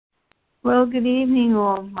Well, good evening,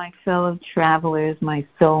 all my fellow travelers, my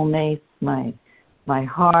soulmates, my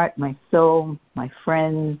heart, my soul, my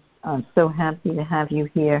friends. I'm so happy to have you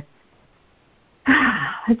here.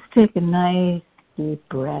 Let's take a nice deep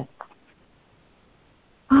breath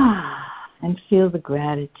and feel the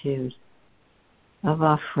gratitude of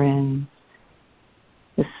our friends,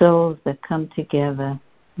 the souls that come together.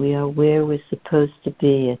 We are where we're supposed to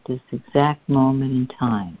be at this exact moment in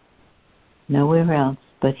time. Nowhere else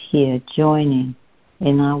but here, joining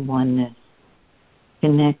in our oneness,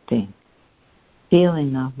 connecting,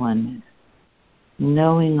 feeling our oneness,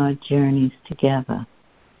 knowing our journeys together,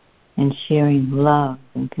 and sharing love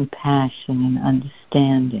and compassion and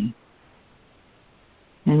understanding.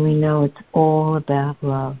 And we know it's all about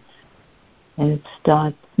love. And it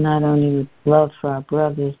starts not only with love for our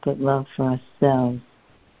brothers, but love for ourselves.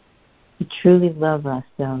 To truly love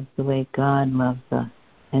ourselves the way God loves us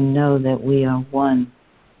and know that we are one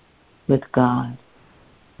with God.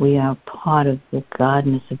 We are part of the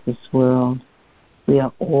godness of this world. We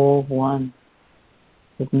are all one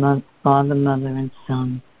with Father, Mother, and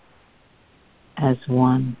Son as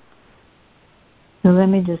one. So let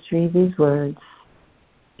me just read these words,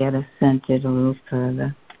 get us centered a little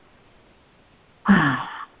further.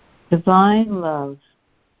 Divine love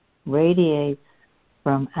radiates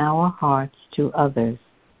from our hearts to others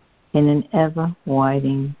in an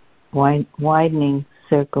ever-widening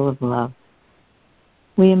circle of love.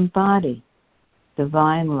 We embody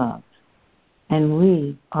divine love, and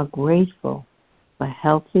we are grateful for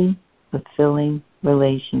healthy, fulfilling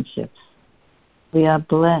relationships. We are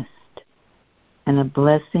blessed and a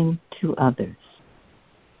blessing to others.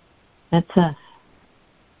 That's us.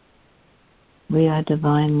 We are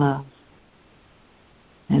divine love,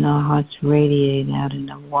 and our hearts radiate out in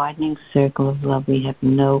a widening circle of love. We have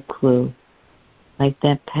no clue. Like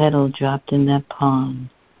that petal dropped in that pond,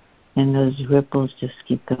 and those ripples just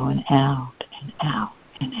keep going out and out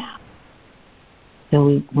and out.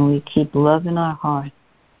 So when we keep love in our heart,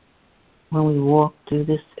 when we walk through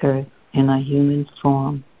this earth in our human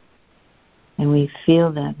form, and we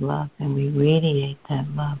feel that love and we radiate that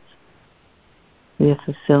love, we are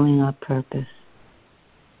fulfilling our purpose.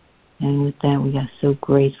 And with that, we are so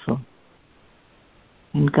grateful.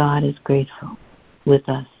 And God is grateful with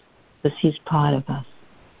us because He's part of us,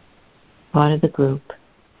 part of the group,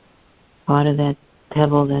 part of that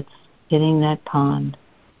pebble that's hitting that pond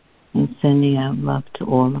and sending out love to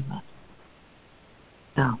all of us.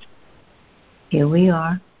 So, here we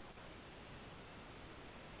are.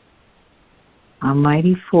 Our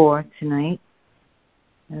Mighty Four tonight.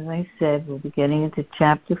 As I said, we'll be getting into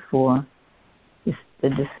Chapter 4, the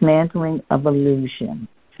dismantling of illusion.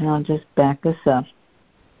 And I'll just back us up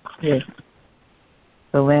with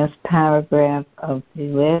the last paragraph of the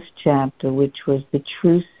last chapter, which was the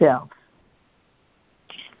true self.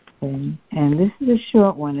 And this is a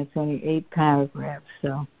short one. It's only 8 paragraphs,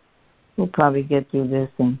 so we'll probably get through this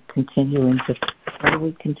and continue into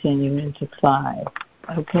 5.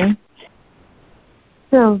 Okay?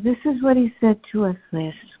 So this is what he said to us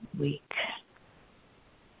last week.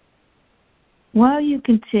 While you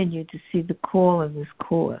continue to see the call of this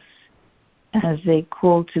course as a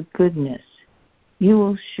call to goodness, you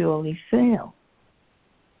will surely fail.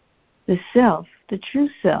 The self, the true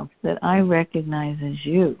self that I recognize as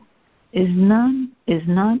you, is none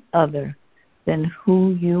other than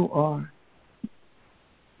who you are.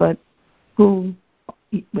 But let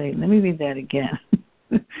me read that again.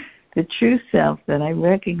 The true self that I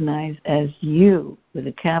recognize as you, with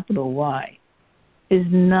a capital Y, is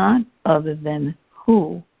not other than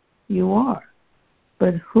who you are,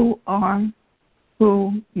 but who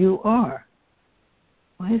you are.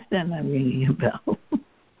 Why is that not ringing a bell?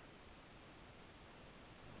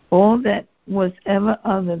 All that was ever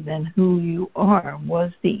other than who you are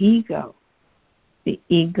was the ego. The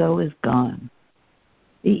ego is gone.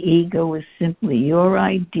 The ego is simply your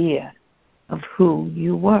idea of who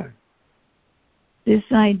you were. This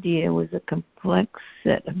idea was a complex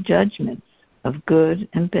set of judgments of good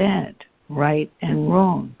and bad, right and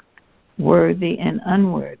wrong, worthy and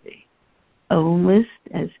unworthy, a list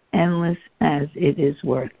as endless as it is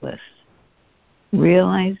worthless.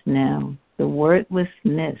 Realize now the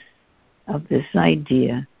worthlessness of this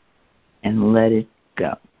idea and let it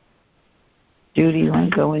go. Judy, you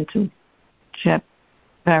want to go into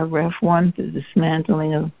paragraph 1, the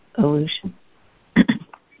dismantling of illusion?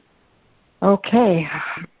 Okay.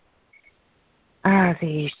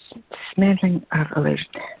 The dismantling of illusion.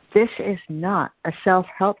 This is not a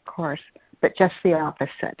self-help course, but just the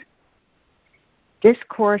opposite. This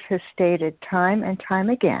course has stated time and time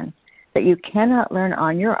again that you cannot learn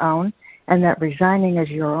on your own and that resigning as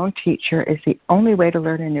your own teacher is the only way to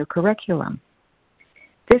learn a new curriculum.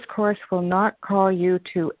 This course will not call you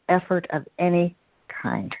to effort of any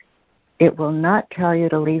kind. It will not tell you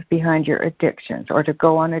to leave behind your addictions or to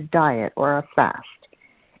go on a diet or a fast.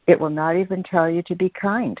 It will not even tell you to be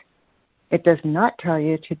kind. It does not tell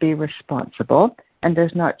you to be responsible and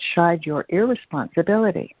does not chide your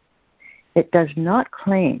irresponsibility. It does not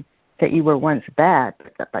claim that you were once bad,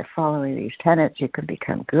 but that by following these tenets you can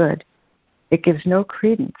become good. It gives no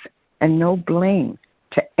credence and no blame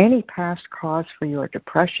to any past cause for your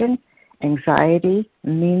depression, anxiety,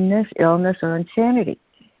 meanness, illness, or insanity.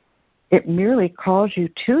 It merely calls you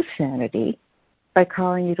to sanity by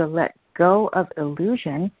calling you to let go of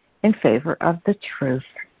illusion in favor of the truth.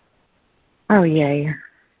 Oh, yay.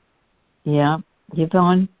 Yeah.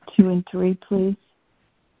 Yvonne, 2 and 3, please.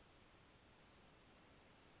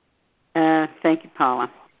 Thank you,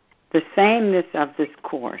 Paula. The sameness of this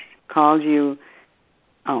course calls you...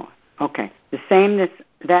 The sameness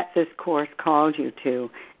that this course calls you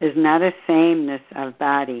to is not a sameness of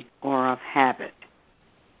body or of habit.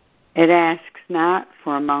 It asks not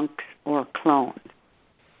for monks or clones.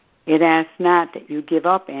 It asks not that you give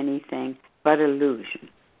up anything but illusion,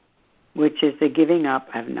 which is the giving up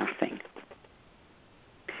of nothing.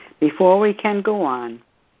 Before we can go on,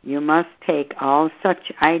 you must take all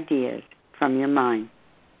such ideas from your mind.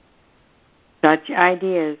 Such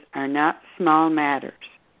ideas are not small matters.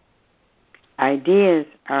 Ideas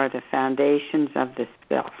are the foundations of the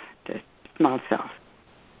self, the small self.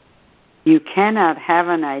 You cannot have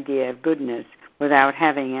an idea of goodness without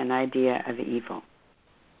having an idea of evil.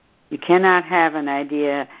 You cannot have an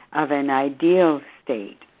idea of an ideal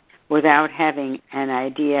state without having an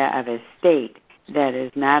idea of a state that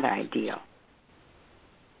is not ideal.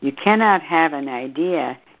 You cannot have an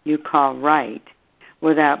idea you call right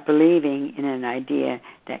without believing in an idea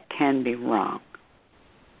that can be wrong.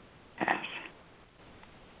 Pass.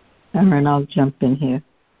 All right, I'll jump in here.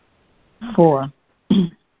 4.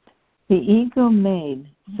 The ego made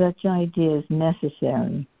such ideas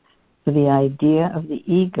necessary for the idea of the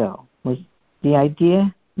ego was the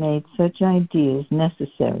idea made such ideas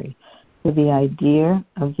necessary for the idea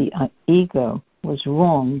of the ego was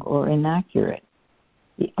wrong or inaccurate.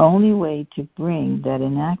 The only way to bring that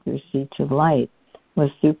inaccuracy to light was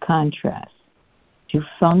through contrast. To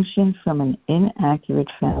function from an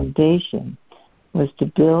inaccurate foundation was to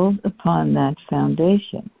build upon that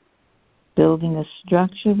foundation. Building a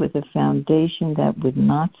structure with a foundation that would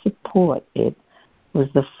not support it was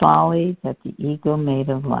the folly that the ego made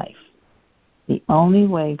of life. The only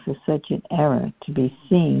way for such an error to be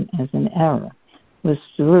seen as an error was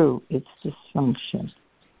through its dysfunction.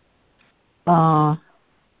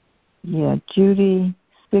 Judy,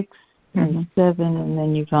 6 and 7, and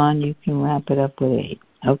then Yvonne, you can wrap it up with 8.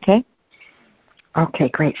 Okay? Okay,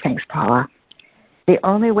 great. Thanks, Paula. The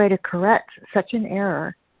only way to correct such an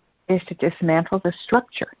error is to dismantle the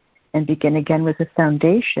structure and begin again with a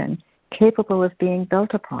foundation capable of being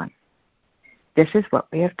built upon. This is what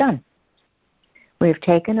we have done. We have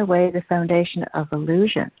taken away the foundation of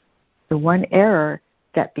illusion, the one error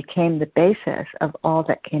that became the basis of all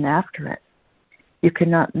that came after it. You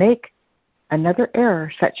cannot make another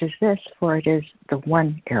error such as this, for it is the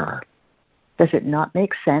one error. Does it not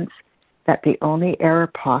make sense that the only error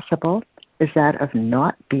possible is that of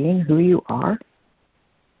not being who you are?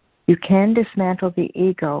 You can dismantle the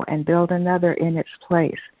ego and build another in its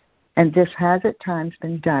place, and this has at times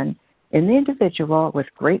been done in the individual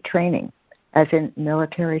with great training, as in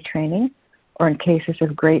military training, or in cases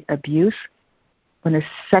of great abuse, when a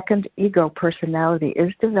second ego personality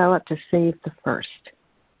is developed to save the first.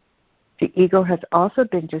 The ego has also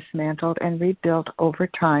been dismantled and rebuilt over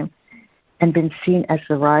time and been seen as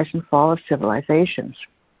the rise and fall of civilizations.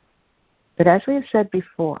 But as we have said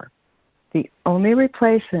before, the only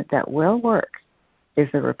replacement that will work is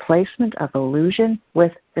the replacement of illusion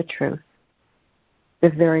with the truth. The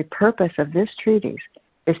very purpose of this treatise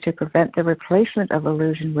is to prevent the replacement of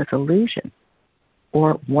illusion with illusion,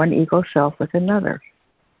 or one ego self with another.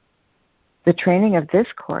 The training of this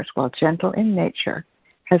course, while gentle in nature,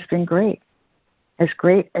 has been great as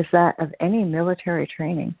that of any military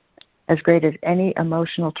training, as great as any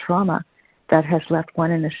emotional trauma that has left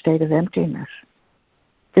one in a state of emptiness.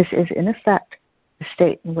 This is, in effect, the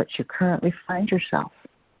state in which you currently find yourself.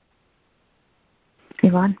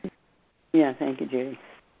 Yvonne? Yeah, thank you, Judy.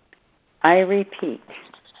 I repeat,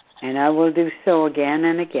 and I will do so again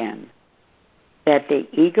and again, that the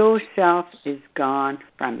ego self is gone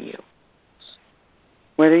from you.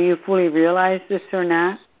 Whether you fully realize this or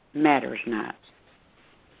not matters not.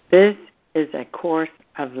 This is a course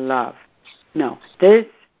of love. No, this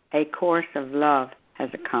a course of love has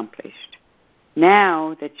accomplished.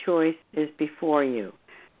 Now the choice is before you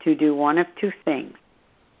to do one of two things,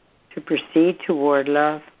 to proceed toward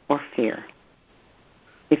love or fear.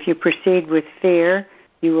 If you proceed with fear,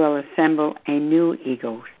 you will assemble a new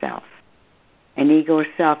ego self, an ego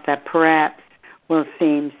self that perhaps will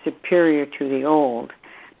seem superior to the old,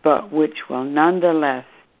 but which will nonetheless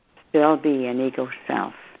still be an ego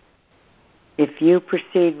self. If you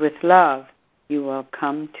proceed with love, you will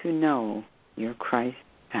come to know your Christ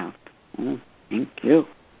self. Thank you.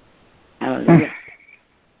 Hallelujah.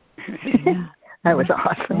 Yeah. That was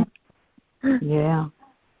awesome. Yeah.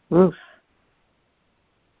 Oof.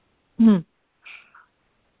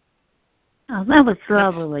 Oh, that was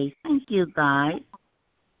lovely. Thank you, guys.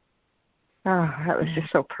 Oh, that was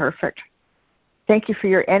just so perfect. Thank you for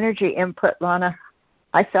your energy input, Lana.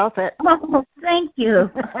 I felt it. Oh, thank you.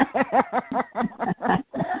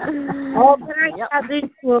 All that I have is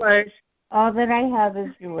yours. All that I have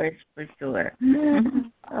is yours for sure.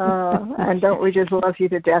 And don't we just love you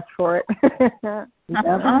to death for it?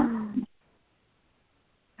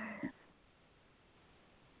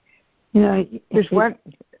 You know, there's one.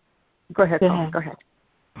 Go ahead, Paul. Go ahead.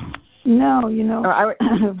 No, you know.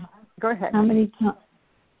 Go ahead. How many times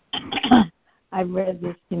I've read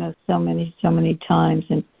this, you know, so many times,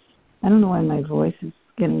 and I don't know why my voice is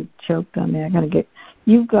getting choked on there. I gotta get.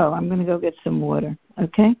 You go. I'm gonna go get some water.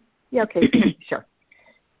 Okay. Yeah. Okay. Sure.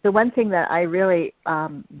 The one thing that I really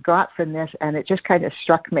got from this, and it just kind of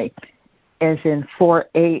struck me, is in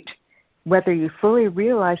 4:8, whether you fully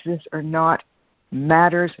realize this or not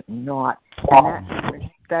matters not.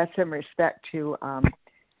 And that's in respect to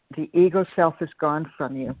the ego self is gone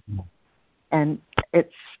from you. And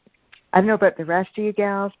it's, I don't know about the rest of you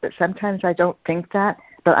gals, but sometimes I don't think that,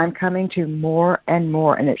 but I'm coming to more and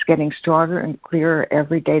more, and it's getting stronger and clearer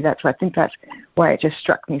every day. I think that's why it just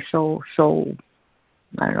struck me so,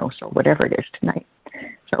 I don't know, so whatever it is tonight.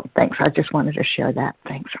 So thanks. I just wanted to share that.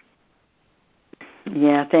 Thanks.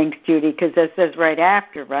 Yeah, thanks, Judy, because that says right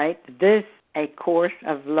after, right? This, a course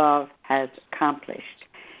of love has accomplished.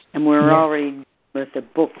 And we're already with the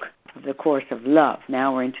book of the course of love.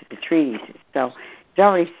 Now we're into the treatises. So it's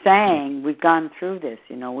already saying we've gone through this,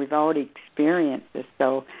 you know, we've already experienced this.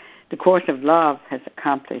 So the course of love has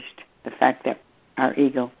accomplished the fact that our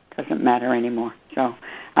ego doesn't matter anymore. So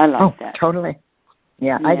I love that. Totally.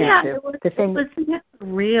 Yeah, I do too. It was never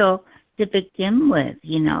real to begin with,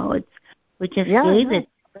 you know. We just gave it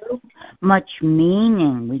so much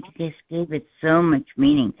meaning. We just gave it so much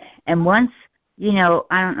meaning. And once, you know,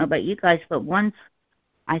 I don't know about you guys, but once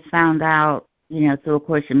I found out, you know, through A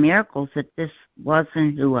Course in Miracles that this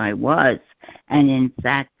wasn't who I was, and in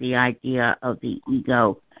fact the idea of the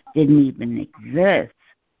ego didn't even exist.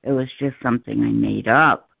 It was just something I made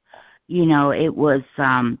up. You know, it was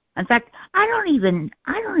in fact I don't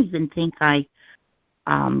even think I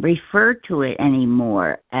refer to it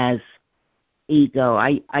anymore as ego.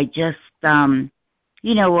 I just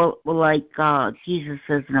you know, well like Jesus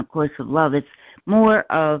says in A Course of Love, it's more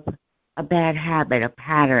of a bad habit, a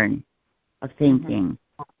pattern of thinking.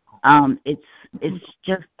 It's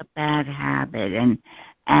just a bad habit,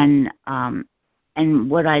 and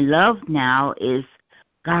what I love now is,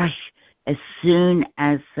 gosh, as soon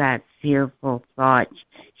as that fearful thought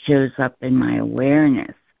shows up in my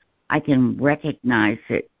awareness, I can recognize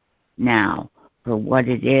it now for what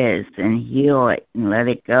it is and heal it and let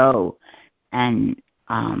it go, and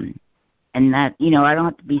that, you know, I don't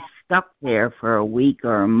have to be stuck there for a week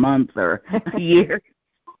or a month or a year.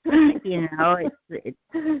 You know,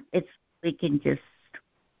 it's we can just,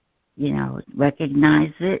 you know,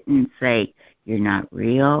 recognize it and say, you're not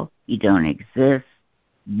real, you don't exist,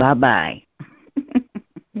 bye-bye.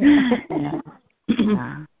 Yeah.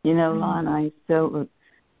 You know, Lon, I so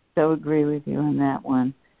agree with you on that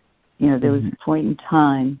one. You know, there was a point in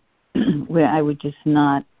time where I would just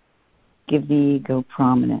not give the ego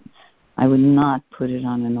prominence. I would not put it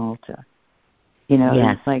on an altar. You know,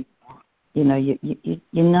 it's like, you know,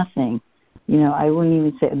 you're nothing. You know, I wouldn't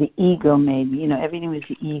even say the ego made me. You know, everything was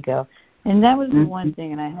the ego. And that was the one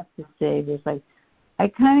thing, and I have to say this, like, I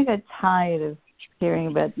kind of got tired of hearing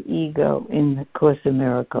about the ego in the Course of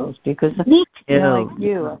Miracles because, me too. You know, like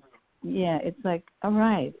you, it's like, all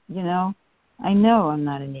right, you know, I know I'm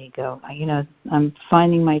not an ego. You know, I'm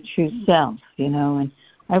finding my true self, you know, and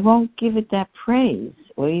I won't give it that praise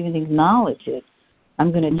or even acknowledge it.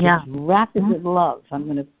 I'm going to just wrap it with love. I'm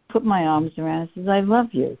going to put my arms around it and say, I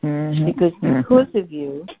love you. Because of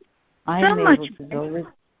you, I am able to go with.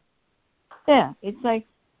 Yeah, it's like,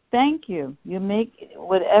 thank you. You make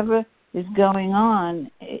whatever is going on,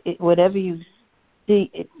 whatever you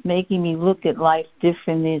it's making me look at life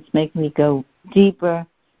differently. It's making me go deeper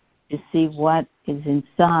to see what is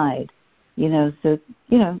inside. So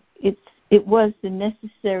it was the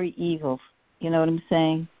necessary evil. You know what I'm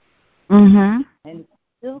saying? Mhm. And it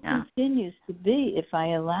still continues to be if I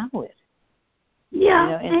allow it.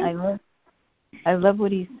 Yeah. And I love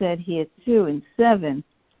what he said here too in 7.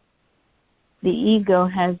 The ego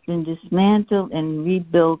has been dismantled and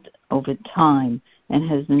rebuilt over time and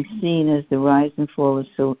has been seen as the rise and fall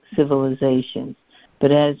of civilizations.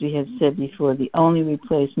 But as we have said before, the only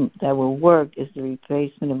replacement that will work is the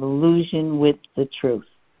replacement of illusion with the truth.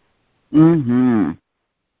 Mhm.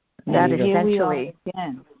 That And here we are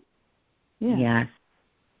again. Yeah. Yes.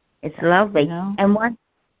 It's lovely. And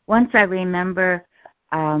once I remember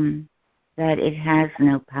that it has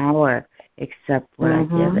no power except what I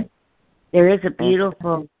give it. There is a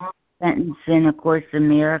beautiful sentence in A Course in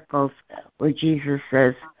Miracles where Jesus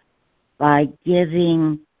says, by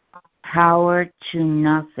giving power to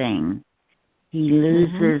nothing, he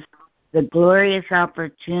loses the glorious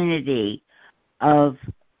opportunity of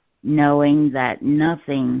knowing that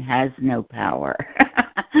nothing has no power.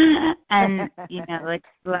 And, it's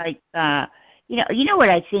like, you know what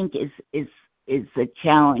I think is a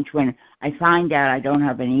challenge when I find out I don't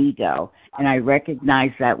have an ego, and I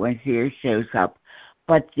recognize that when fear shows up.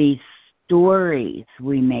 But these stories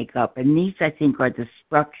we make up, and these I think are the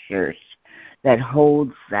structures that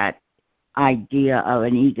holds that idea of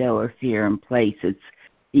an ego or fear in place. It's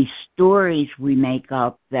these stories we make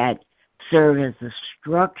up that serve as a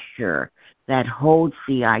structure that holds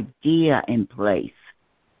the idea in place.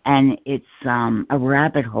 And it's a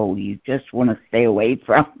rabbit hole you just want to stay away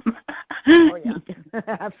from. Oh, yeah.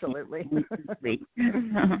 Absolutely.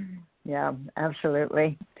 Yeah,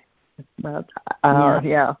 absolutely. But,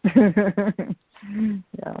 yeah.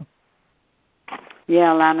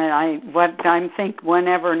 Yeah, Lana, I think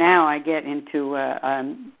whenever now I get into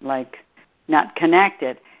like not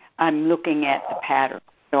connected, I'm looking at the pattern.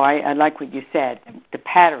 So I like what you said, the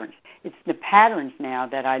patterns. It's the patterns now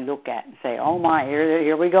that I look at and say, oh my,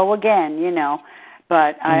 here we go again,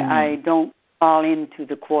 But I don't fall into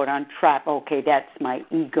the quote on trap. Okay, that's my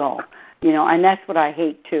ego, and that's what I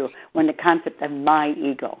hate too. When the concept of my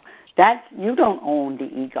ego, you don't own the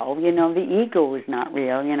ego. The ego is not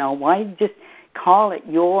real. Why just call it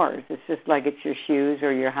yours? It's just like it's your shoes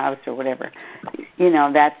or your house or whatever.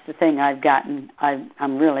 That's the thing I've gotten.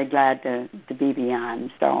 I'm really glad to be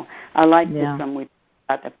beyond. So I like this when we talk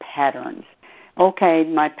about the patterns. Okay,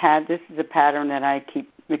 this is a pattern that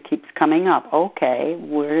it keeps coming up. Okay,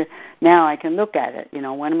 now I can look at it.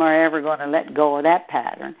 When am I ever going to let go of that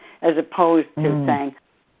pattern? As opposed to saying,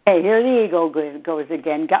 hey, here the ego goes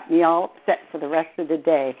again, got me all upset for the rest of the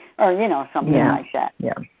day, or something like that.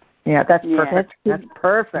 Yeah, that's perfect. That's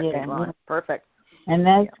perfect. Yeah. Perfect. And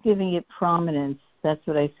that's giving it prominence. That's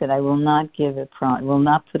what I said. I will not give it will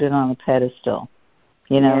not put it on a pedestal.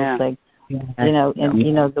 It's like,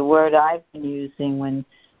 the word I've been using when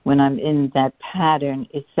I'm in that pattern,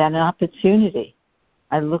 it's an opportunity.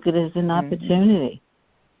 I look at it as an opportunity.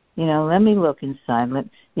 Let me look inside.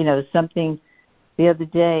 Something the other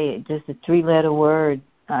day, just a 3-letter word.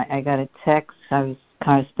 I got a text. I was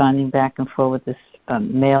corresponding back and forth with this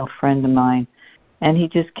male friend of mine, and he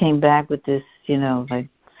just came back with this, like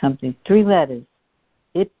something 3 letters.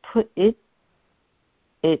 It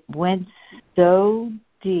went so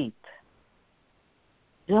deep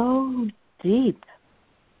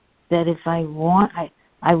that if I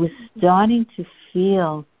was starting to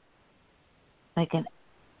feel like an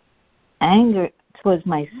anger towards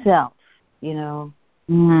myself,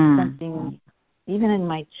 something even in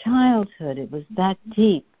my childhood, it was that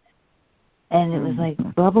deep. And it was like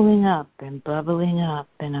bubbling up, and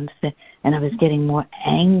I was getting more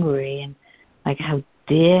angry, and like, how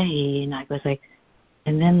dare he? And I was like,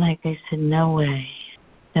 and then like I said, no way.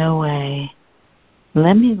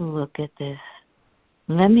 Let me look at this.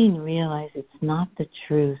 Let me realize it's not the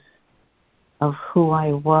truth of who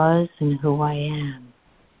I was and who I am.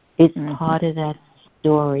 It's part of that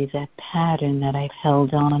story, that pattern that I've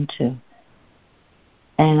held on to.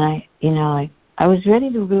 And I was ready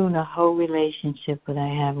to ruin a whole relationship that I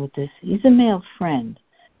have with this. He's a male friend.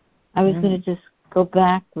 I was going to just go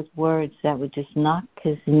back with words that would just knock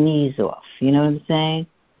his knees off. You know what I'm saying?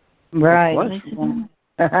 Right.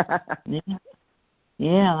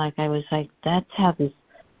 Yeah, like I was like, that's how this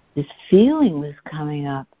feeling was coming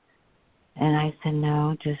up. And I said,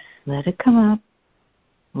 no, just let it come up.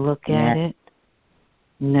 Look at it.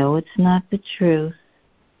 No, it's not the truth.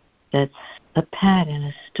 That's a pattern,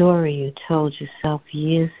 a story you told yourself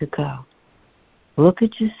years ago. Look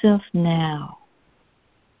at yourself now.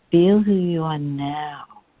 feel who you are now,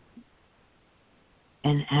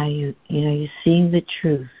 and how you're seeing the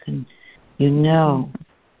truth, and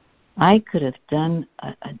I could have done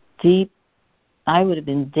a deep. I would have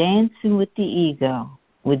been dancing with the ego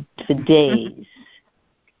for days.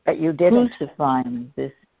 But you didn't. Crucifying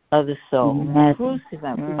this other soul. Yes.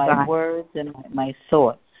 Crucifying my words and my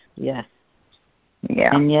thoughts. Yes.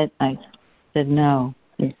 Yeah. And yet I said no.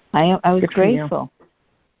 I was grateful.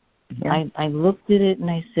 Yeah. I looked at it and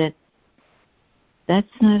I said, that's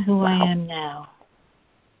not who I am now.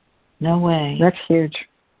 No way. That's huge.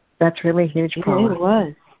 That's really huge, Paula. It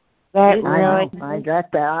was. I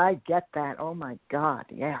get that. Oh, my God,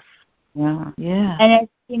 yes. Yeah. Yeah. And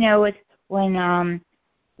it's when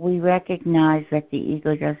we recognize that the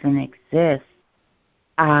ego doesn't exist,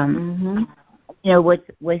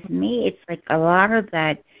 with me, it's like a lot of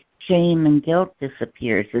that shame and guilt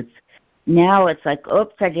disappears. It's like,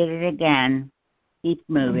 oops, I did it again. Keep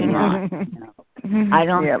moving on. I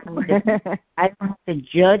don't have to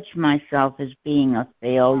judge myself as being a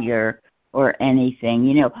failure or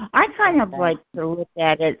anything. I kind of like to look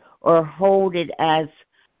at it or hold it as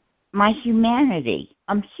my humanity.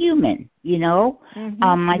 I'm human,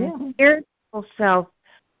 My spiritual self,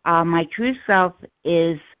 my true self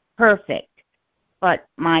is perfect, but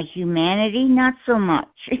my humanity, not so much,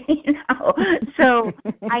 So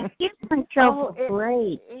I give myself a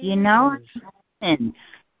break, and I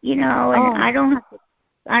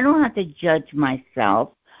don't have to judge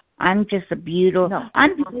myself. I'm just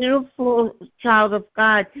I'm a beautiful child of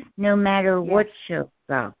God, no matter what shows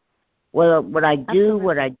up. Well, what I do,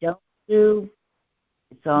 what I don't do,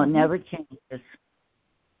 it's all never changes.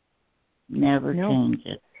 Never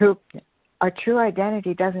changes. Our true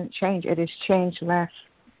identity doesn't change. It is changed less.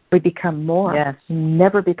 We become more. Yes.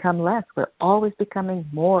 Never become less. We're always becoming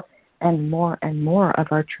more and more and more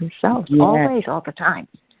of our true selves. Yes. Always, all the time.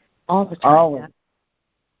 All the time. Always.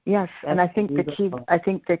 Yes. That's and I think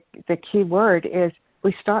the key word is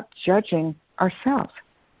we stop judging ourselves.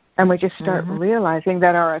 And we just start realizing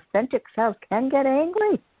that our authentic self can get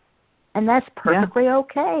angry. And that's perfectly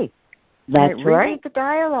okay. That's right. Reread the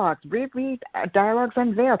dialogues. Reread Dialogues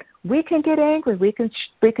Unveiled. We can get angry. We can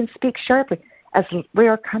speak sharply as we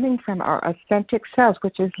are coming from our authentic selves,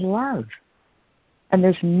 which is love. And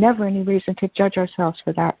there's never any reason to judge ourselves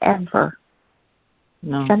for that, ever.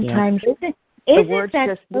 No. Sometimes the words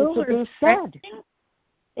just need to be said.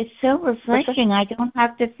 It's so refreshing. I don't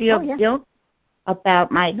have to feel guilt about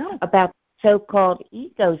about so-called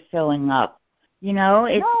ego showing up.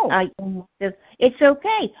 It's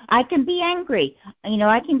okay. I can be angry.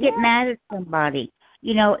 I can get mad at somebody.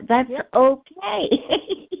 That's okay.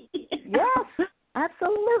 Yes,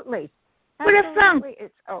 absolutely. Absolutely,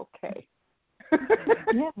 it's okay.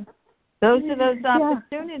 Those are those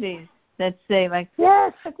opportunities that say, like,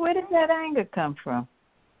 where does that anger come from?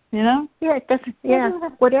 Yeah, it doesn't. Yeah,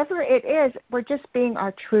 whatever it is, we're just being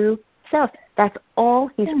our true self. That's all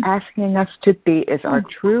he's asking us to be, is our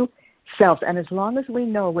true selves. And as long as we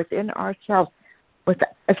know within ourselves,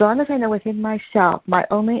 as long as I know within myself, my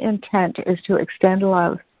only intent is to extend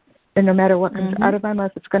love. And no matter what comes out of my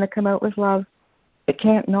mouth, it's going to come out with love. It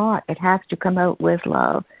can't not. It has to come out with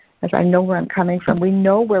love. As I know where I'm coming from. We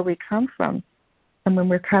know where we come from. And when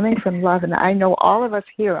we're coming from love, and I know all of us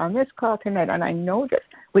here on this call tonight, and I know this,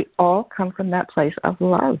 we all come from that place of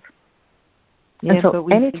love. Yeah, and so but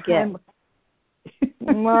we forget.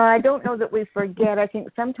 Well, I don't know that we forget. I think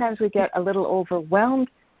sometimes we get a little overwhelmed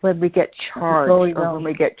when we get charged or when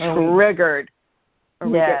we get triggered. Or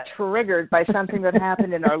we get triggered by something that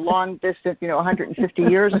happened in our long distance, 150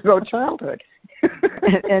 years ago childhood.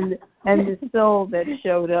 and the soul that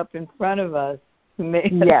showed up in front of us who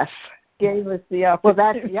gave us the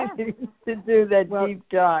opportunity to do that deep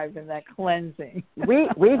dive and that cleansing. we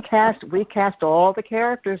cast all the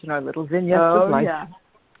characters in our little vignettes of life. Yeah.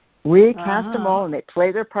 We cast them all, and they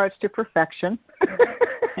play their parts to perfection.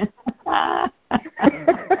 I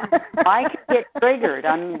can get triggered.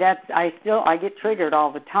 I mean, I get triggered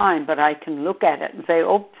all the time, but I can look at it and say,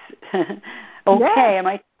 "Oops, okay." It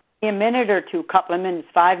might be a minute or two, couple of minutes,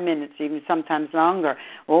 5 minutes, even sometimes longer.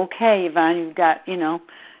 Okay, Yvonne, you've got you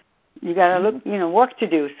got to look, work to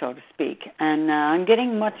do, so to speak. And I'm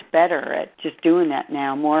getting much better at just doing that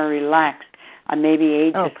now, more relaxed. Maybe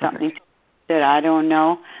age is something that I don't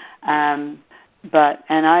know. And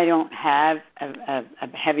I don't have a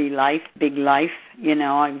heavy life, big life,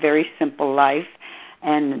 a very simple life,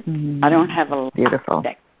 and I don't have a lot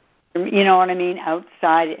that, you know what I mean,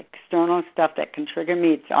 outside external stuff that can trigger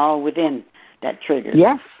me. It's all within that triggers.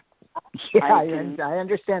 Yes. Yeah, I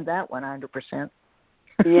understand that 100%.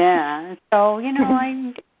 Yeah. So,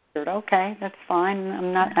 I Okay, that's fine.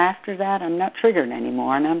 I'm not after that. I'm not triggered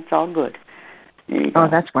anymore, and it's all good. Oh,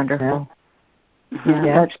 that's wonderful.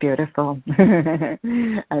 Yeah, that's beautiful. I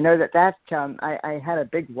know that I had a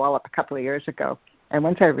big wallop a couple of years ago, and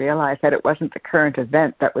once I realized that it wasn't the current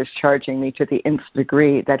event that was charging me to the nth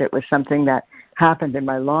degree, that it was something that happened in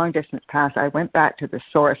my long-distance past, I went back to the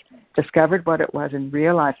source, discovered what it was, and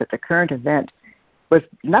realized that the current event was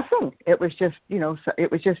nothing. It was just,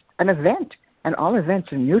 it was just an event, and all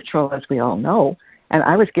events are neutral, as we all know. And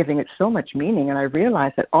I was giving it so much meaning, and I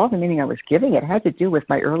realized that all the meaning I was giving it had to do with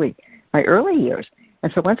my early years.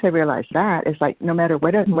 And so once I realized that, it's like no matter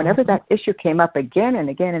whenever that issue came up again and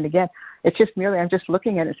again and again, it's just merely I'm just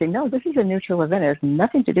looking at it and saying, no, this is a neutral event. It has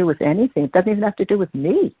nothing to do with anything. It doesn't even have to do with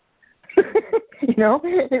me.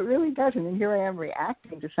 It really doesn't. And here I am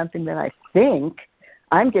reacting to something that I think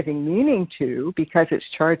I'm giving meaning to because it's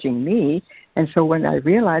charging me. And so when I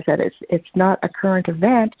realize that it's not a current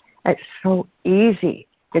event, it's so easy.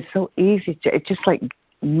 It's so easy. It's just like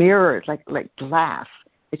mirrors, like glass.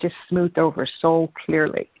 It just smoothed over so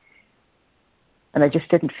clearly. And I just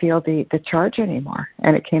didn't feel the charge anymore.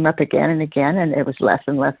 And it came up again and again, and it was less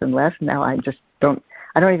and less and less. Now I don't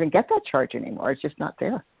even get that charge anymore. It's just not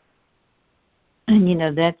there. And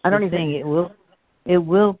that's the thing. It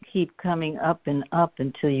will keep coming up and up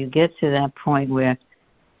until you get to that point where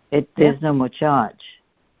there's no more charge.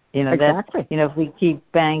 Exactly. If we keep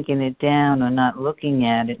banking it down or not looking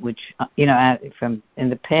at it, which from in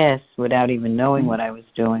the past without even knowing what I was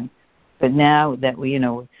doing, but now that we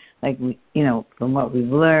from what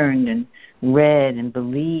we've learned and read and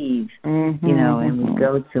believe, and we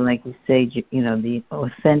go to, like you say, the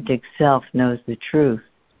authentic self knows the truth,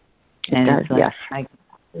 and it's like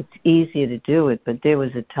it's easier to do it. But there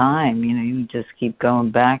was a time, you just keep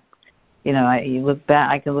going back. I can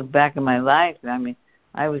look back in my life. I mean,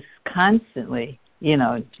 I was constantly,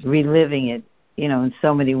 reliving it, in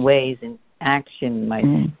so many ways, in action,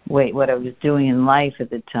 what I was doing in life at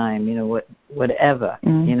the time, whatever,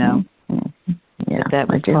 Yeah, but that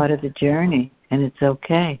was part of the journey, and it's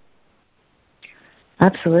okay.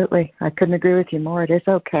 Absolutely, I couldn't agree with you more. It is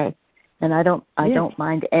okay, and I don't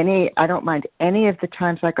mind any of the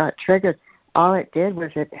times I got triggered. All it did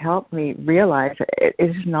was it helped me realize it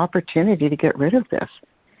is an opportunity to get rid of this.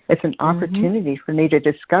 It's an opportunity for me to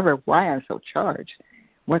discover why I'm so charged,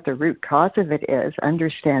 what the root cause of it is,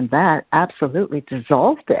 understand that, absolutely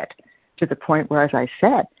dissolved it to the point where, as I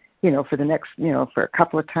said, for the next, for a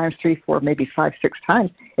couple of times, 3, 4, maybe 5, 6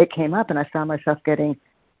 times, it came up and I found myself getting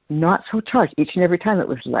not so charged. Each and every time it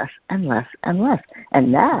was less and less and less.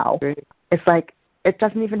 And now it's like it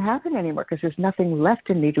doesn't even happen anymore because there's nothing left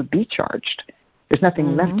in me to be charged. There's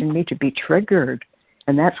nothing left in me to be triggered.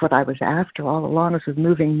 And that's what I was after all along, was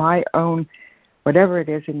moving my own, whatever it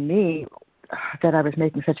is in me that I was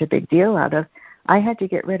making such a big deal out of. I had to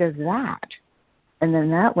get rid of that. And then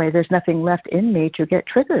that way there's nothing left in me to get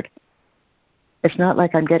triggered. It's not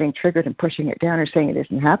like I'm getting triggered and pushing it down or saying it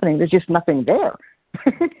isn't happening. There's just nothing there.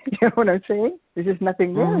 You know what I'm saying? There's just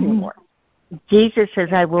nothing there anymore. Jesus says,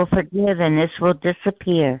 I will forgive and this will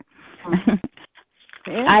disappear.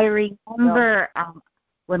 I remember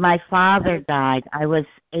when my father died, I was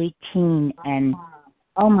 18, and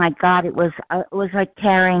oh my God, it was like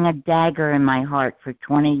carrying a dagger in my heart for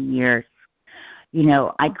 20 years.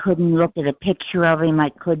 I couldn't look at a picture of him. I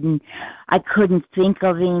couldn't think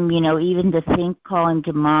of him. Even to think, call him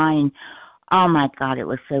to mind. Oh my God, it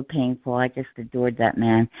was so painful. I just adored that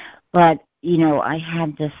man. But I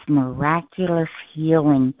had this miraculous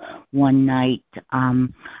healing one night. This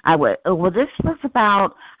was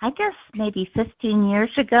about, I guess, maybe 15 years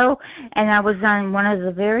ago, and I was on one of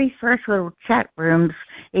the very first little chat rooms,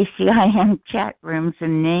 ACIM chat rooms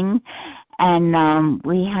in Ning, and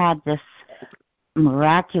we had this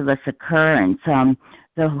miraculous occurrence.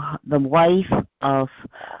 The wife of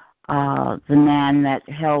the man that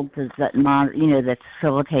that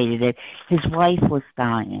facilitated it, his wife was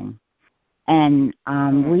dying. And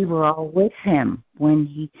we were all with him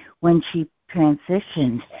when she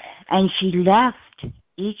transitioned, and she left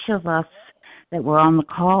each of us that were on the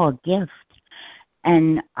call a gift,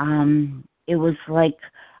 and it was like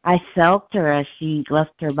I felt her as she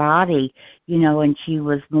left her body, and she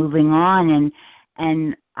was moving on,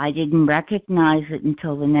 and I didn't recognize it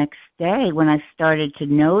until the next day when I started to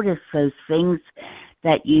notice those things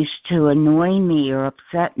that used to annoy me or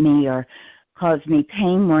upset me or caused me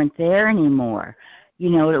pain weren't there anymore.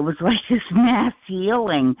 It was like this mass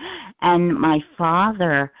healing. And my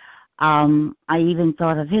father, I even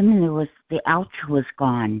thought of him, and the ouch was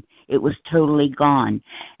gone. It was totally gone.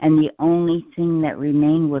 And the only thing that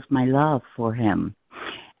remained was my love for him.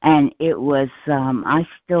 And it was, I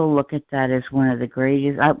still look at that as one of the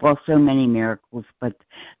greatest, well, so many miracles, but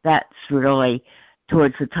that's really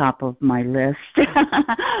towards the top of my list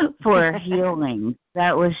for healing.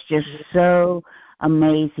 That was just so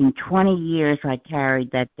amazing. 20 years I carried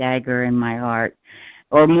that dagger in my heart,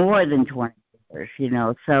 or more than 20 years,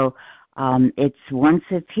 So it's once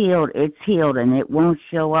it's healed, and it won't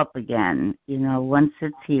show up again. Once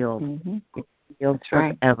it's healed, it's healed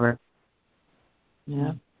forever.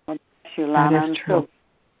 Yeah. You, Lana. I'm true.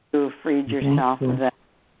 so you freed yourself of that.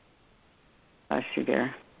 Bless you,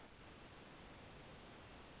 dear.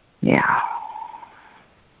 Yeah.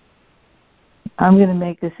 I'm going to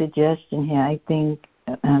make a suggestion here. I think,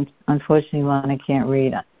 unfortunately, Lana can't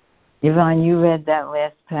read. Yvonne, you read that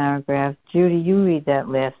last paragraph. Judy, you read that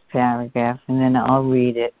last paragraph, and then I'll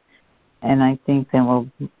read it. And I think then we'll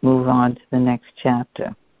move on to the next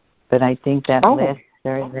chapter. But I think that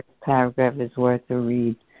very last paragraph is worth a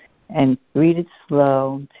read. And read it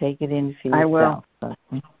slow. Take it in for yourself. I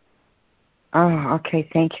will. Oh, okay.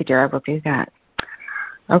 Thank you, dear. I will do that.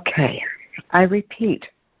 Okay. I repeat,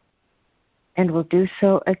 and will do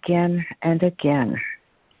so again and again,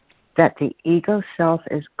 that the ego self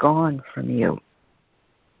is gone from you.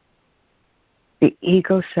 The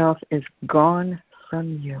ego self is gone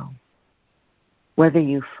from you. Whether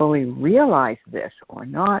you fully realize this or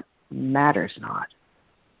not matters not.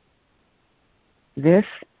 This,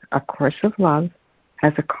 A Course of Love,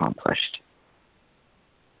 has accomplished.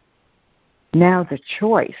 Now the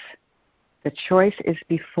choice is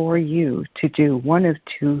before you to do one of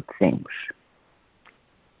two things.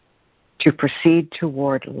 To proceed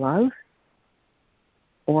toward love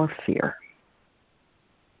or fear.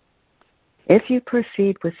 If you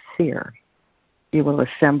proceed with fear, you will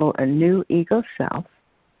assemble a new ego self,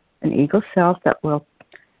 an ego self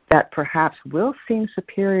that perhaps will seem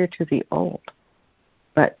superior to the old,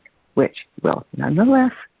 but which will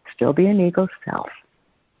nonetheless still be an ego self.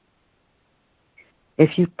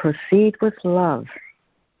 If you proceed with love,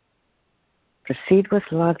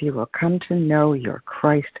 you will come to know your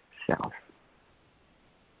Christ self.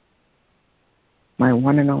 My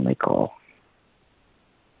one and only goal.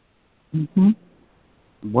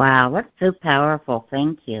 Wow, that's so powerful.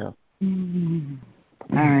 Thank you.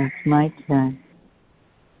 All right, it's my turn.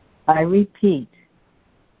 I repeat,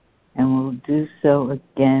 and will do so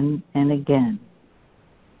again and again,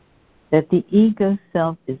 that the ego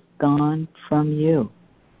self is gone from you.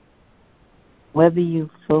 Whether you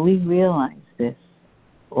fully realize this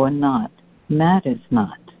or not matters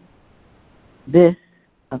not. This,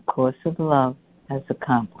 A Course of Love, has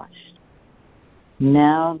accomplished.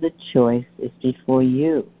 Now the choice is before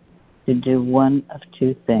you to do one of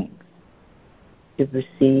two things. To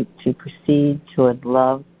proceed toward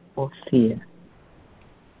love or fear.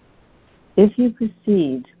 If you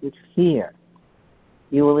proceed with fear,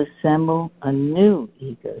 you will assemble a new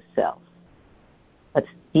ego self, an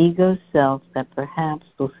ego self that perhaps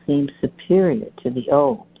will seem superior to the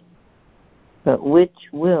old, but which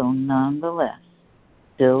will nonetheless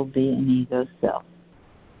still be an ego self.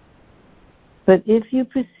 But if you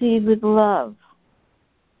proceed with love,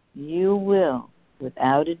 you will,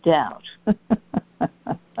 without a doubt,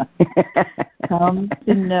 come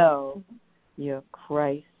to know your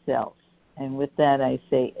Christ self. And with that I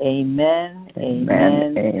say amen,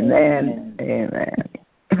 amen, amen,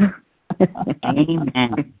 amen.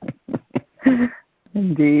 Amen.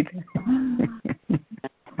 Indeed.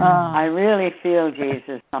 I really feel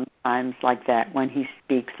Jesus sometimes like that when he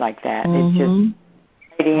speaks like that. It's just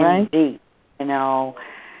right? Deep,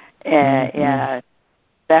 Yeah,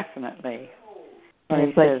 definitely. And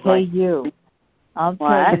it's like, hey, you. I'll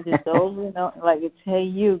tell you this over and over. Like it's, hey,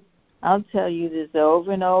 you. I'll tell you this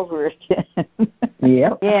over and over again.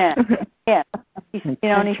 Yep. Yeah. He's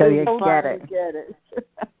until you get it.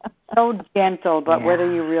 So gentle, but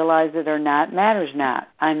whether you realize it or not matters not.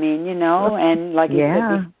 I mean, and like you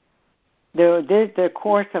said, the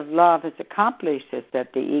course of love has accomplished is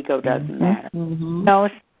that the ego doesn't matter.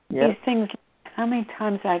 These things. How many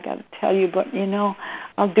times I got to tell you, but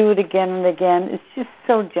I'll do it again and again. It's just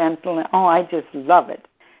so gentle, and I just love it,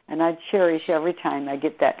 and I cherish every time I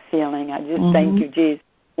get that feeling. I just thank you, Jesus,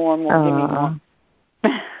 more and more. Give me more.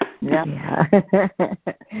 Yeah.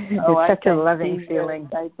 It's such a loving Jesus. Feeling.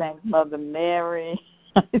 I thank Mother Mary.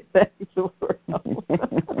 I thank the world.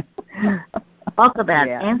 Talk about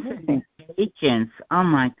infinite patience. Oh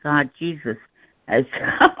my God, Jesus has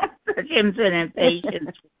such infinite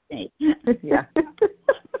patience. Yeah.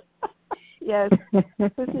 Yes.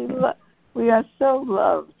 We are so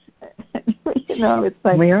loved. It's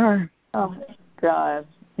like we are. Oh my God.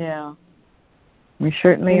 Yeah. We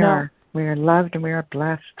certainly are. We are loved and we are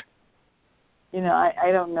blessed. You know,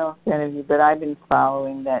 I don't know if any of you, but I've been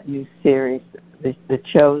following that new series, The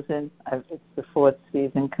Chosen. It's the 4th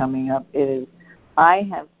season coming up. I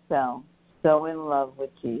have fell so in love with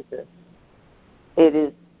Jesus. It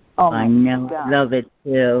is, oh my God. I love it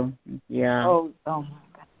too. Yeah. Oh my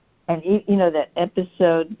God. And you know that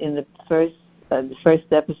episode in the first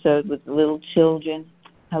episode with the little children,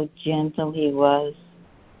 how gentle he was.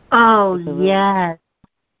 Oh, yes.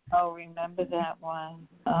 Oh, remember that one?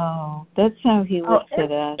 Oh, that's how he looked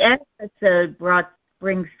at us. Every episode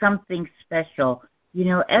brings something special. You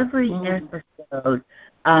know, every episode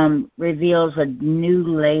reveals a new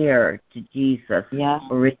layer to Jesus. Yeah.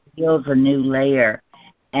 Or reveals a new layer.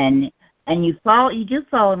 And you do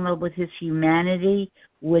fall in love with his humanity,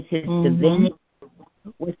 with his divinity,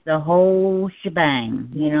 with the whole shebang,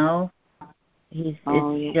 you know?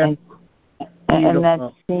 And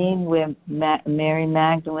that scene where Mary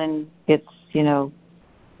Magdalene gets,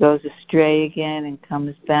 goes astray again and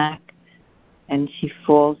comes back, and she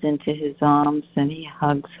falls into his arms and he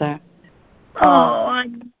hugs her. Oh,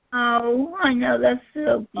 I know, that's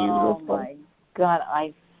so beautiful. Oh my God,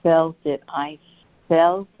 I felt it.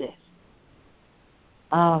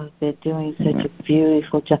 Oh, they're doing such a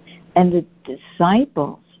beautiful job. And the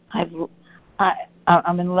disciples, I'm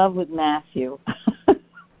in love with Matthew.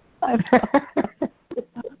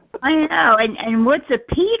 I know, and what's a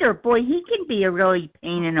Peter? Boy, he can be a really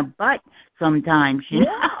pain in the butt sometimes, you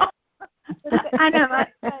know. I know.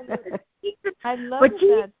 I love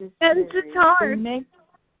that. It's hard.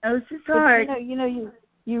 It's hard.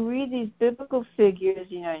 You read these biblical figures,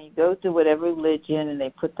 and you go to whatever religion, and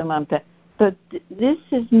they put them on. But this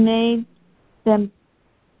has made them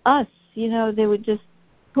us. They were just,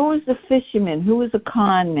 who was the fisherman? Who was the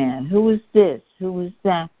con man? Who was this? Who was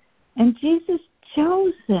that? And Jesus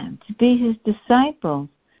chose them to be his disciples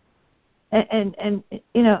and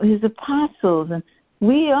his apostles. And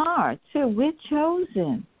we are, too. We're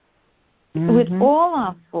chosen with all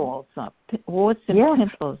our faults, our warts and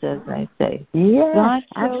pimples, as I say. Yes,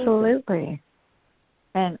 absolutely.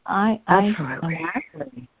 And I'm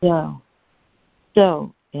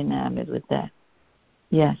so enamored with that.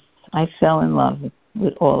 Yes, I fell in love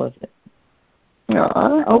with all of it.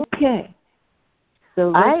 Okay.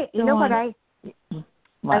 So I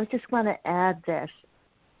just want to add this,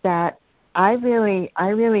 that I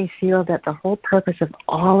really feel that the whole purpose of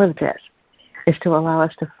all of this is to allow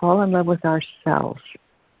us to fall in love with ourselves.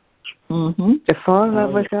 To fall in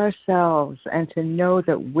love with ourselves and to know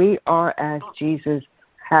that we are as Jesus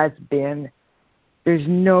has been. There's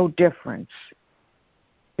no difference.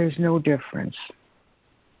 There's no difference.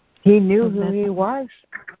 He knew who he was.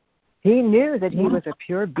 He knew that he was a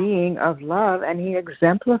pure being of love, and he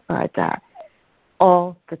exemplified that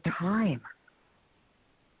all the time.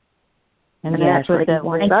 And that's what that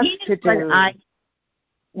wants us to do.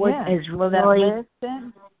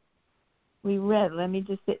 We read, let me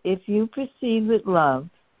just say, if you proceed with love,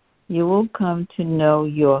 you will come to know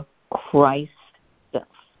your Christ self.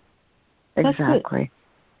 Exactly.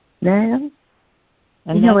 Then,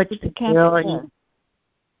 and you know what's the capital.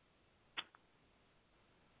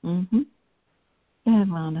 Yeah,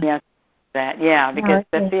 Lana. Yes, because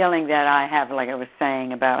the feeling that I have, like I was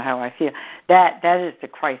saying about how I feel, that is the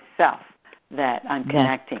Christ self that I'm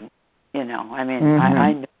connecting. I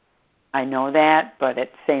mean, I know that, but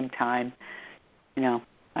at the same time,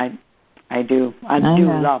 I do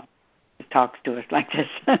love it talks to us like this.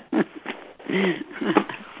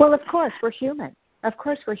 Well, of course we're human.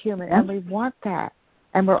 And we want that,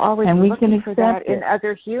 and we're always looking for that in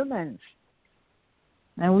other humans.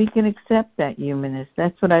 And we can accept that humanness.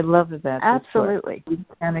 That's what I love about Absolutely. this. We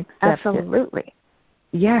can accept Absolutely. it.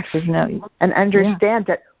 Yes. And understand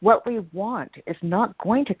that what we want is not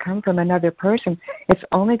going to come from another person. It's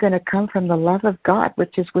only going to come from the love of God,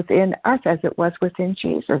 which is within us as it was within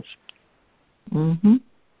Jesus.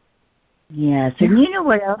 Yes. And you know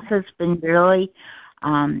what else has been really,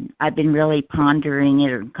 I've been really pondering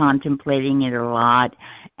it or contemplating it a lot,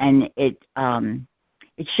 and it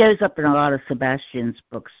shows up in a lot of Sebastian's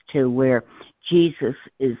books, too, where Jesus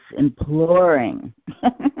is imploring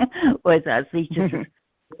with us. He just says,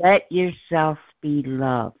 let yourself be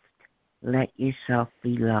loved. Let yourself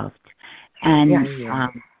be loved. And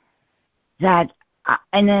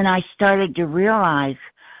and then I started to realize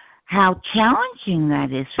how challenging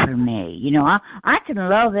that is for me. I can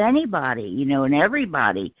love anybody, and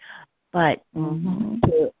everybody, but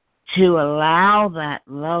to allow that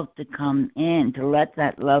love to come in, to let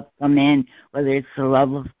that love come in, whether it's the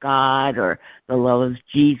love of God or the love of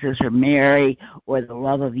Jesus or Mary or the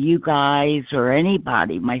love of you guys or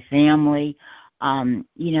anybody, my family,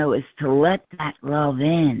 is to let that love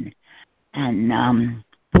in. And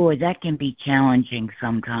boy, that can be challenging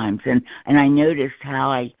sometimes. And I noticed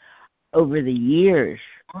how over the years,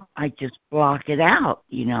 I just block it out,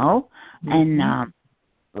 Mm-hmm.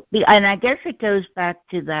 And I guess it goes back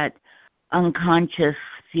to that unconscious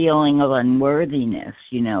feeling of unworthiness,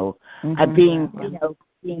 of being,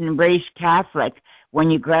 being raised Catholic. When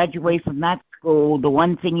you graduate from that school, the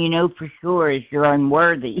one thing you know for sure is you're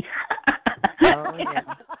unworthy. Oh, yeah.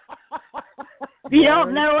 If you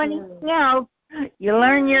don't know anything else, you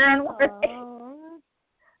learn you're unworthy.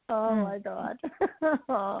 Oh my God.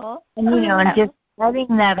 And and just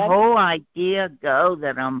letting that whole idea go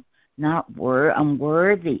that I'm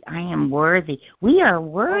worthy. I am worthy. We are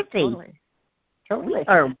worthy. Oh, totally. We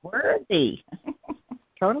are worthy.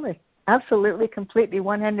 Totally. Absolutely, completely,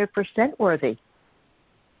 100% worthy.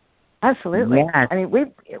 Absolutely. Yes. I mean, we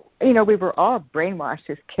were all brainwashed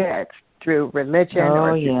as kids through religion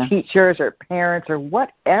or through teachers or parents or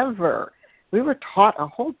whatever. We were taught a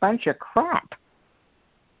whole bunch of crap.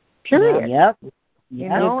 Period. Yep. You're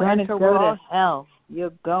going to go to hell.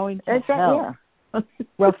 You're going to hell. Yeah.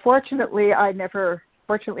 Well, fortunately,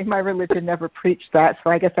 my religion never preached that, so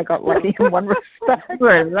I guess I got lucky in one respect. You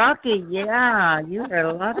were lucky, yeah. You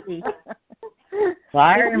were lucky.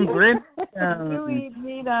 Fire and brimstone. You eat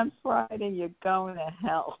meat on Friday, you're going to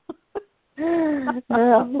hell.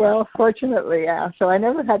 Well, fortunately, yeah. So I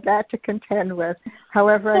never had that to contend with.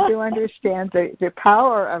 However, I do understand the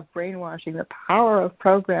power of brainwashing, the power of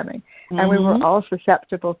programming, and we were all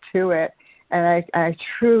susceptible to it. And I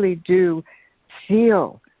truly do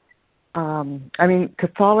feel.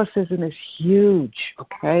 Catholicism is huge.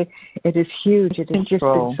 Okay, it is huge. It has just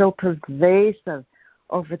been so pervasive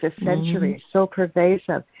over the centuries, so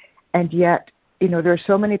pervasive, and yet there are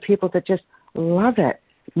so many people that just love it.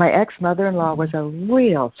 My ex-mother-in-law was a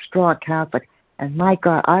real strong Catholic, and my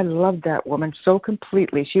God, I loved that woman so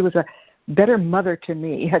completely. She was a better mother to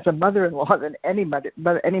me as a mother-in-law than any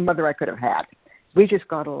mother I could have had. We just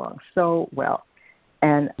got along so well,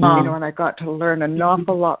 and and I got to learn an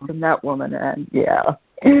awful lot from that woman, and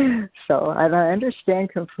so and I understand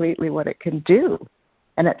completely what it can do,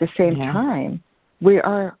 and at the same time, we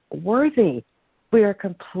are worthy. We are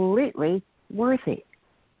completely worthy.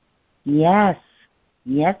 Yes.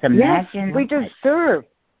 Yes, imagine. Yes,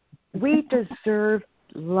 we deserve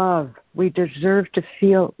love. We deserve to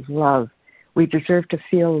feel love. We deserve to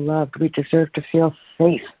feel loved. We deserve to feel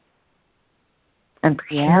safe and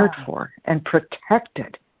cared for and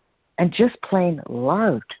protected and just plain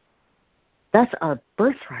loved. That's our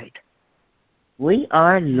birthright. We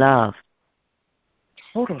are loved.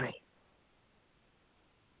 Totally.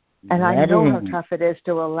 And I know how tough it is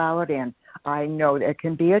to allow it in. I know it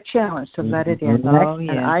can be a challenge to let it in.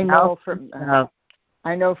 And I know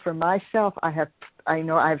for myself,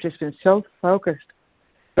 I've just been so focused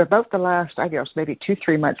for about the last, I guess, maybe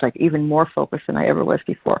 2-3 months, like even more focused than I ever was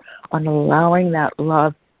before, on allowing that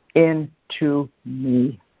love into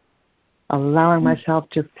me, allowing myself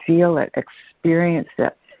to feel it, experience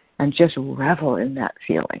it, and just revel in that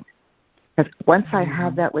feeling. Because once I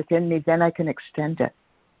have that within me, then I can extend it.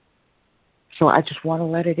 So I just want to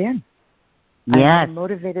let it in. Yes. I'm more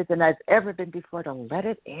motivated than I've ever been before to let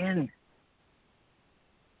it in.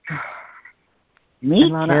 Me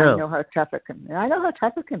and Lana, too. I know how tough it can be. I know how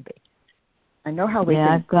tough it can be. I know how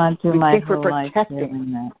I've gone through my whole life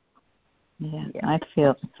feeling that. I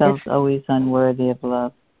felt always unworthy of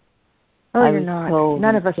love. Oh, I you're was not. told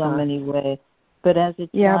None of us in so are. many ways. But as a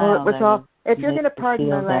child, well, it was all. If you're going to pardon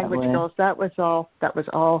my language, girls, that was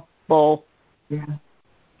all bull. Yeah.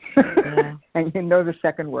 And you know the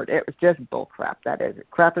second word. It was just bull crap. That is it.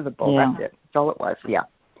 Crap of the bull. Yeah. That's it. That's all it was. Yeah.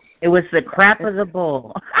 It was the crap of the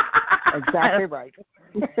bull. Exactly right.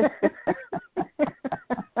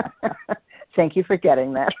 Thank you for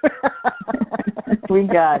getting that. We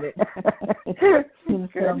got it. In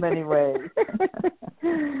so many ways.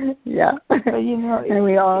 Yeah. But and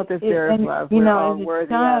we all deserve love. We're all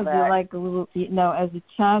worthy of that. You're like a little, as a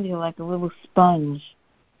child, you're like a little sponge.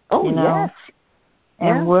 Oh, yes.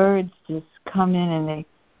 And words just come in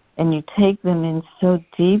and you take them in so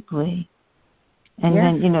deeply. And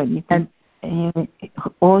then,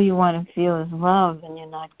 all you want to feel is love and you're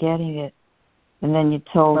not getting it. And then you're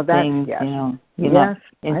told things, in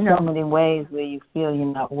so many ways where you feel you're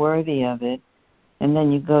not worthy of it. And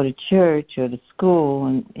then you go to church or to school,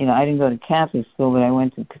 and, I didn't go to Catholic school, but I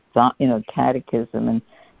went to, catechism. And,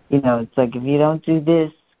 it's like, if you don't do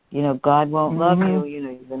this, God won't love you,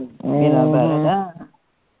 you're going to, blah.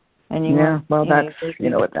 And that's, that's,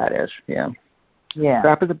 what that is, yeah. Yeah.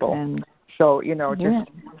 Crap of the bull. And So, just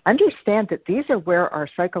understand that these are where our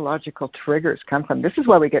psychological triggers come from. This is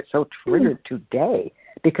why we get so triggered today,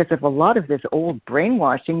 because of a lot of this old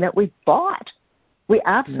brainwashing that we bought. We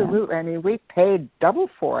absolutely, we paid double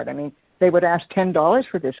for it. They would ask $10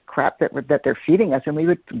 for this crap that they're feeding us, and we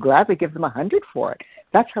would gladly give them $100 for it.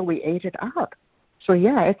 That's how we ate it up. So,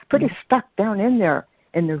 it's pretty stuck down in there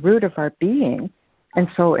in the root of our being. And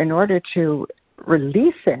so in order to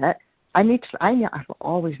release it, I've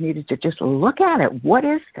always needed to just look at it. What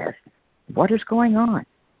is this? What is going on?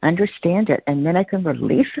 Understand it, and then I can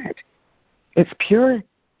release it. It's pure,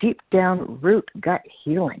 deep down root gut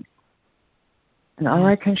healing. And all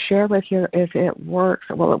I can share with you is it works.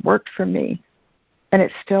 Well, it worked for me, and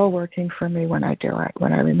it's still working for me when I do it,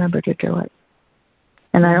 when I remember to do it.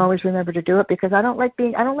 And I always remember to do it because I don't like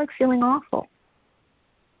feeling awful.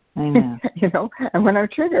 I know. And when I'm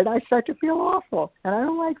triggered, I start to feel awful, and I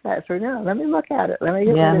don't like that. So, let me look at it. Let me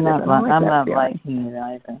get rid of it. I'm not liking it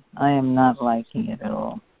either. I am not liking it at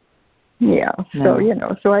all. Yeah. No.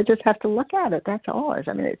 So, so I just have to look at it. That's all.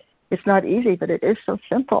 It's not easy, but it is so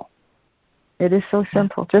simple. It is so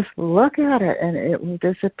simple. Just look at it, and it will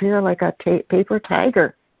disappear like a paper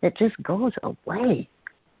tiger. It just goes away.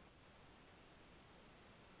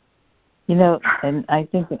 And I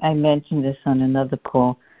think I mentioned this on another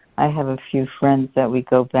call. I have a few friends that we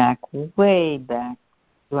go back, way back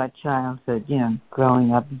to our childhood,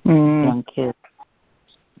 growing up, young kids.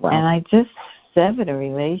 Wow. And I just severed a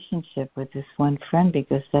relationship with this one friend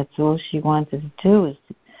because that's all she wanted to do is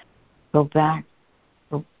to go back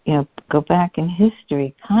in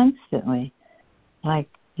history constantly. Like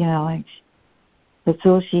that's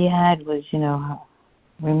all she had was,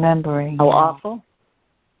 remembering. How awful?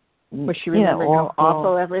 Was she remembering how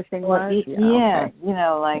awful everything was?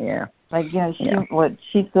 What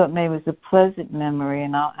she thought maybe was a pleasant memory,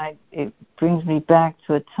 and it brings me back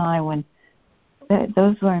to a time when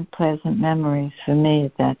those weren't pleasant memories for me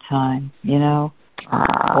at that time, Or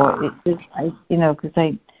it just,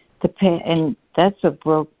 and that's what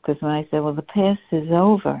broke. Because when I said, "Well, the past is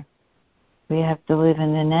over, we have to live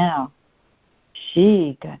in the now,"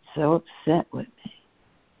 she got so upset with me.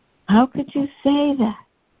 How could you say that?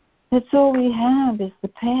 That's all we have is the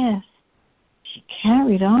past. She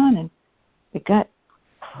carried on, and it got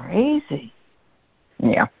crazy.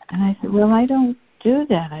 Yeah. And I said, well, I don't do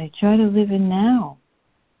that. I try to live in now.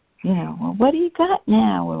 Well, what do you got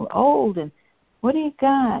now? We're old, and what do you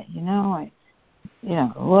got? I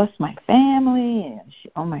lost my family. And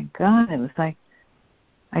oh, my God, it was like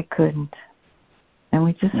I couldn't. And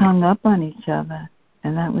we just hung up on each other,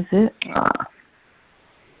 and that was it.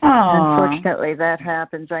 Unfortunately, that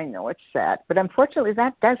happens. I know it's sad, but unfortunately,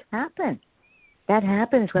 that does happen. That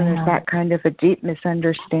happens when there's that kind of a deep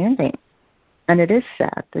misunderstanding, and it is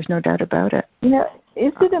sad. There's no doubt about it.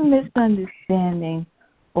 Is it a misunderstanding,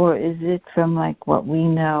 or is it from what we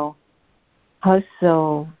know? Her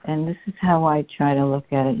soul, and this is how I try to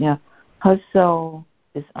look at it. Her soul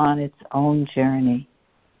is on its own journey.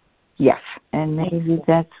 Yes, and maybe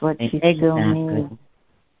that's what she still needs.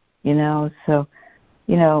 So.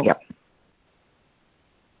 Yep.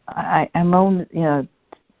 I'm only,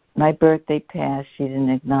 my birthday passed. She didn't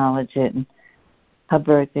acknowledge it, and her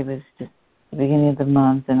birthday was just the beginning of the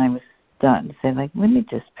month, and I was starting to say, let me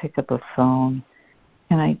just pick up a phone.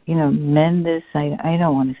 Can I, mend this? I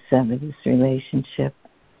don't want to sever this relationship.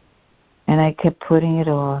 And I kept putting it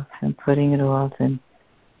off, and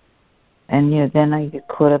then I get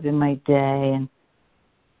caught up in my day,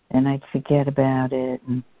 and I'd forget about it,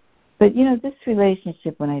 But this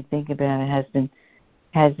relationship, when I think about it,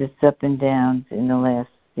 has its up and downs in the last,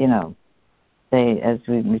 say, as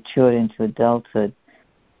we matured into adulthood.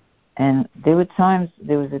 And there was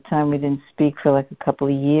a time we didn't speak for a couple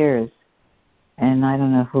of years, and I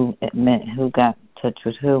don't know who got in touch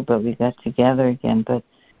with who, but we got together again. But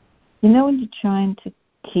when you're trying to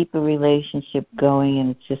keep a relationship going and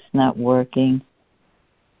it's just not working,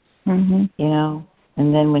 and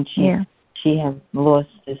then when she had lost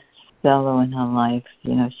this fellow in her life,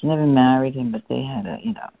 she never married him, but they had a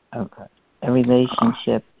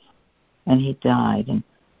relationship, and he died, and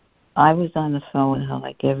I was on the phone with her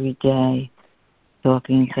every day,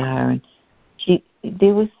 talking to her, and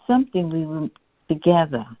there was something, we were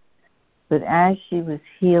together, but as she was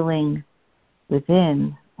healing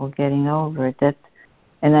within or getting over it,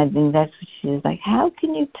 and I think that's what she was like, how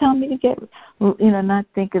can you tell me to not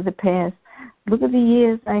think of the past? Look at the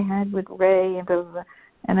years I had with Ray and blah, blah, blah.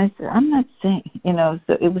 And I said, I'm not saying, so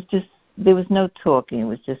it was just, there was no talking. It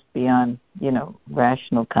was just beyond,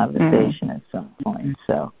 rational conversation at some point.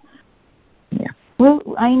 So, yeah. Well,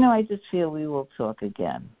 I just feel we will talk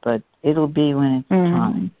again, but it'll be when it's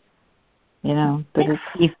time. you know. But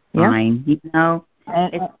it's fine, you know.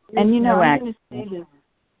 And you know, I'm going to say this,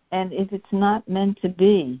 and if it's not meant to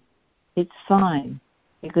be, it's fine,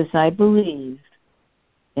 because I believe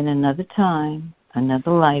in another time,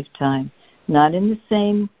 another lifetime, not in the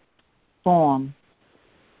same form,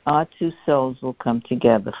 our two souls will come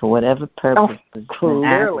together for whatever purpose. Oh,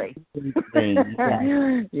 clearly.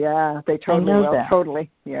 Yeah, they totally will. That. Totally.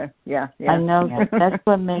 Yeah. I know that. That's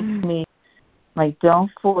what makes me, like, don't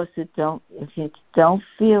force it. If you don't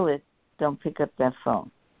feel it, don't pick up that phone.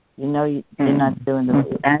 You know you're not doing the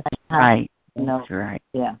right. That's right. That's right.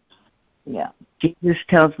 Yeah. Jesus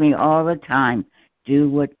tells me all the time, do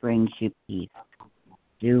what brings you peace.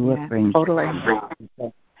 Do what brings you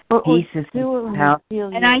peace. Peace is how,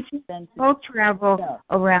 and I think we'll travel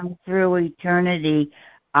around through eternity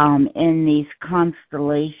in these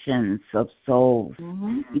constellations of souls.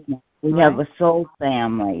 Mm-hmm. You know, we have a soul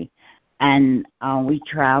family, and we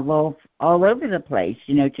travel all over the place,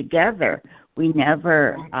 you know, together. We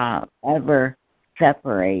never ever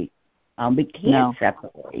separate. We can't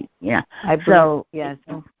separate. Yeah. Yes,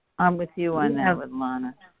 I'm with you on that, with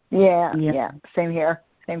Lana. Yeah. Same here.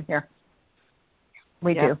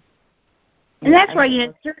 We do. And that's why, you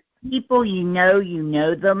know, certain people, you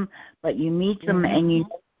know them, but you meet them and you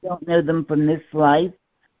don't know them from this life,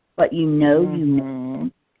 but you know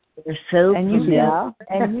them. They're so familiar.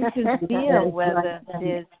 And you can feel whether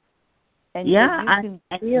there's, and you can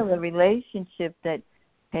feel a relationship that,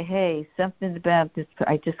 hey, something about this,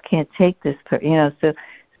 I just can't take this, you know, so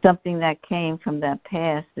something that came from that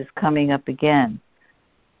past is coming up again.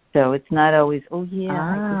 So it's not always, this is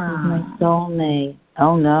my soulmate.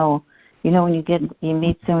 Oh, no. You know, when you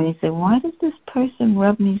meet someone, you say, why does this person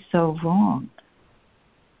rub me so wrong?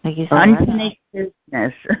 Like you said, unfinished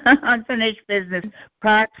business. Unfinished business.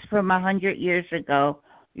 Products from 100 years ago,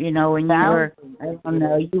 you know, when you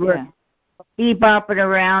were bebopping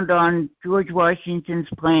around on George Washington's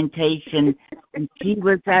plantation, and she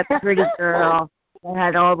was that pretty girl that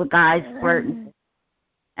had all the guys flirting.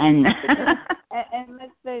 And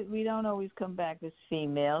let's say we don't always come back as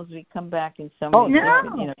females. We come back in so many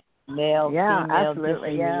different, you know, male, female, different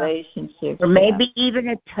relationships. Or maybe even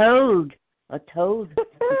a toad.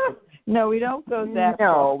 No, we don't go that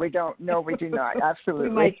far. We don't. No, we do not. Absolutely.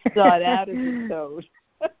 We might start out as a toad.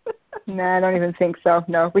 No, I don't even think so.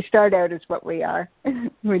 No, we start out as what we are.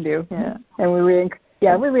 We do. Yeah. And we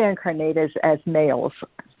reincarnate as males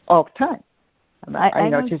all the time. I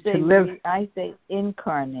don't say to live. I say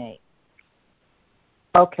incarnate.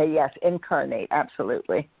 Okay, yes, incarnate,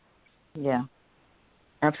 absolutely. Yeah.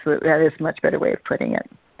 Absolutely. That is a much better way of putting it.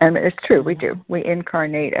 And it's true, we do. We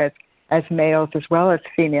incarnate as males as well as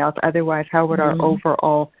females. Otherwise, how would our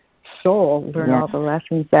overall soul learn all the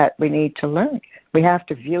lessons that we need to learn? We have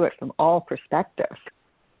to view it from all perspectives.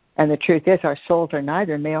 And the truth is, our souls are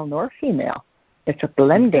neither male nor female. It's a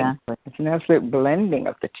blending. Exactly. It's an absolute blending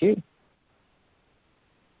of the two.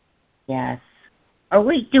 Yes. Oh,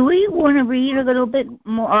 wait, do we want to read a little bit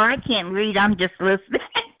more? Oh, I can't read. I'm just listening.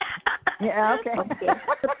 Yeah, okay.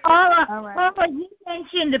 Paula, you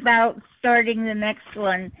mentioned about starting the next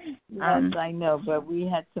one. Yes, I know, but we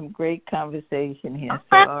had some great conversation here.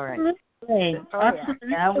 So, all right.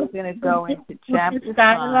 Now we're going to go into chapter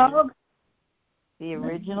 5, the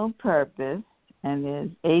original purpose, and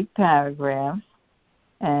there's 8 paragraphs,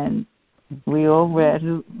 and we all read,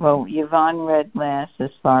 Yvonne read last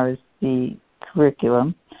as far as the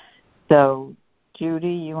curriculum. So,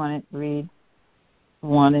 Judy, you want to read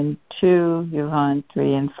 1 and 2, Yvonne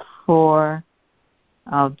 3 and 4.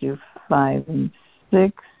 I'll do 5 and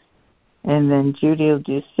 6, and then Judy will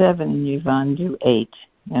do 7, and Yvonne do 8.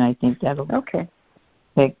 And I think that'll get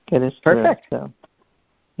us perfect. Through. So,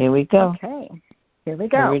 here we go. Okay, here we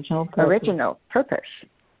go. Original purpose.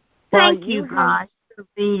 Thank you, God, for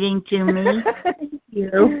reading to me. Thank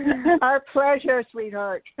you. Our pleasure,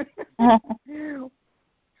 sweetheart.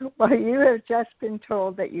 Well, you have just been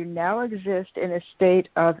told that you now exist in a state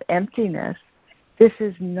of emptiness. This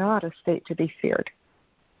is not a state to be feared.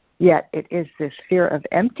 Yet it is this fear of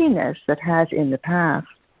emptiness that has in the past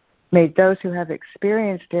made those who have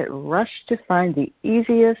experienced it rush to find the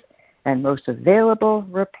easiest and most available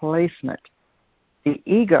replacement. The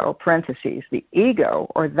ego, parentheses, the ego,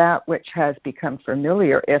 or that which has become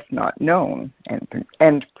familiar if not known,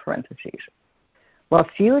 end parentheses. While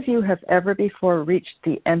few of you have ever before reached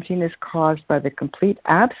the emptiness caused by the complete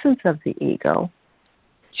absence of the ego,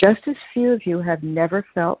 just as few of you have never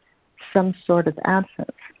felt some sort of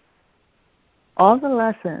absence. All the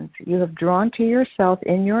lessons you have drawn to yourself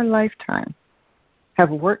in your lifetime have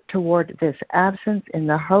worked toward this absence in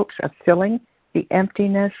the hopes of filling the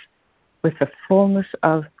emptiness with the fullness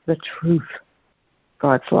of the truth,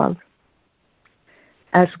 God's love.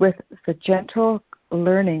 As with the gentle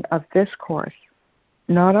learning of this course,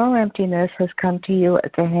 not all emptiness has come to you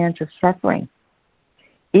at the hands of suffering.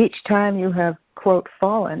 Each time you have, quote,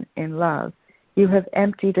 fallen in love, you have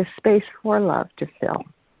emptied a space for love to fill.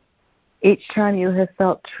 Each time you have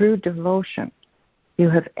felt true devotion, you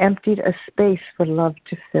have emptied a space for love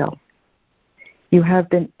to fill. You have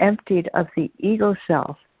been emptied of the ego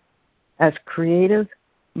self as creative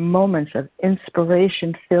moments of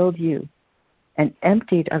inspiration filled you, and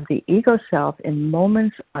emptied of the ego self in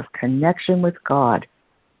moments of connection with God.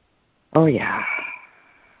 Oh, yeah.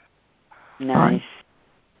 Nice.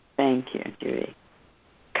 Thank you, Judy.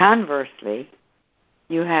 Conversely,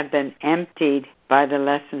 you have been emptied by the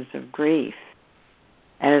lessons of grief,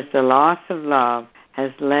 as the loss of love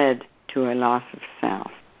has led to a loss of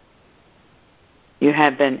self. You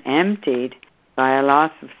have been emptied by a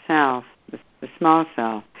loss of self, the small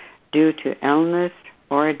self, due to illness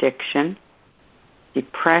or addiction,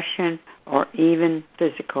 depression, or even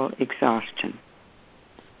physical exhaustion.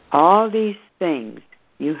 All these things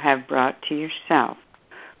you have brought to yourself,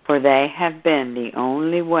 for they have been the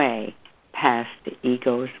only way past the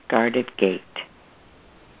ego's guarded gate.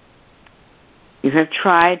 You have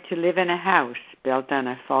tried to live in a house built on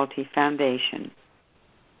a faulty foundation,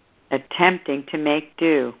 attempting to make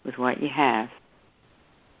do with what you have.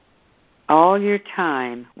 All your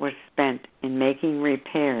time was spent in making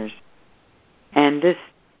repairs, and this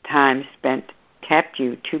time spent kept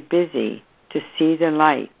you too busy to see the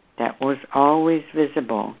light that was always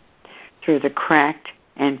visible through the cracked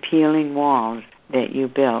and peeling walls that you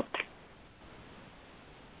built.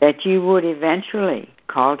 That you would eventually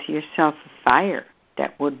call to yourself a fire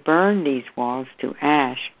that would burn these walls to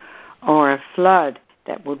ash, or a flood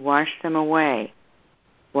that would wash them away,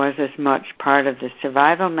 was as much part of the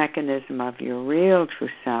survival mechanism of your real true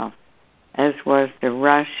self as was the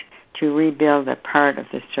rush to rebuild a part of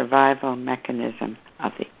the survival mechanism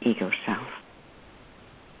of the ego self.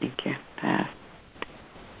 Thank you, Pat.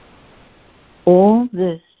 All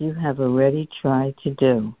this you have already tried to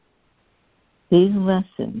do. These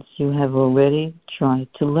lessons you have already tried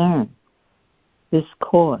to learn. This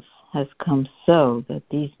course has come so that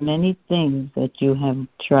these many things that you have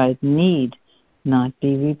tried need not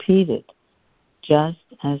be repeated, just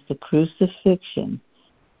as the crucifixion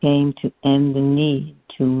came to end the need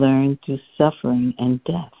to learn through suffering and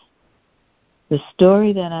death. The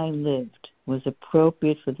story that I lived was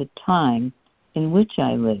appropriate for the time in which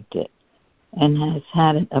I lived it, and has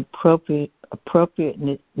had an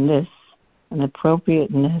appropriateness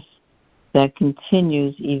that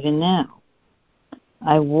continues even now.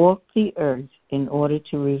 I walk the earth in order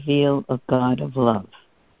to reveal a God of love.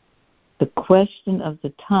 The question of the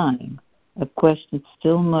time, a question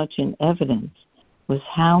still much in evidence, was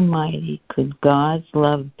how mighty could God's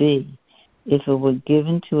love be if it were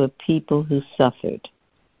given to a people who suffered?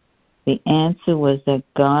 The answer was that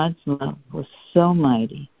God's love was so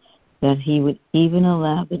mighty that he would even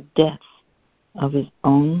allow the death of his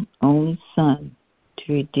own only Son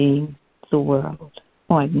to redeem the world.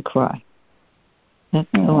 Oh, I can cry. That's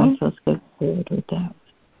so I feel so good with that.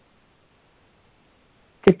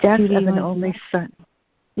 The death of an only son.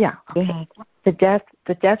 Yeah. Okay. Go ahead.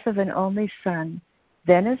 The death of an only son,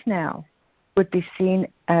 then as now, would be seen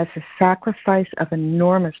as a sacrifice of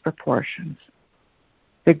enormous proportions,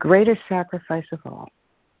 the greatest sacrifice of all.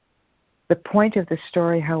 The point of the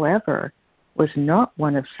story, however, was not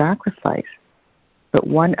one of sacrifice, but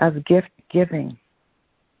one of gift-giving.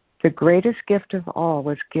 The greatest gift of all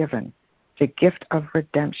was given, the gift of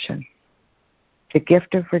redemption. The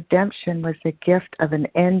gift of redemption was the gift of an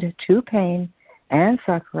end to pain and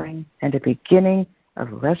suffering and a beginning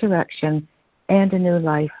of resurrection and a new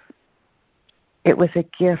life. It was a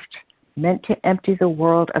gift meant to empty the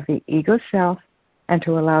world of the ego self and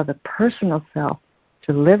to allow the personal self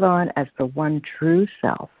to live on as the one true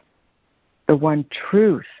self, the one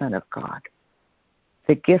true Son of God.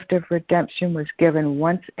 The gift of redemption was given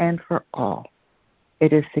once and for all.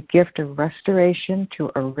 It is the gift of restoration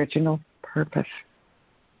to original purpose.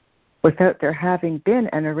 Without there having been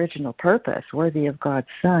an original purpose worthy of God's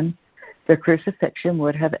Son, the crucifixion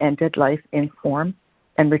would have ended life in form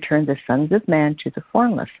and returned the sons of man to the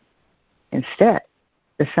formless. Instead,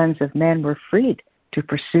 the sons of man were freed to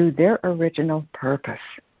pursue their original purpose.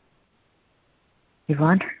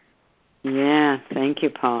 Yvonne? Yeah, thank you,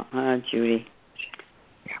 Judy.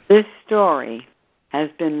 This story has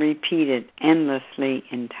been repeated endlessly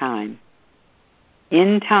in time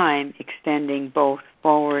extending both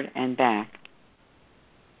forward and back.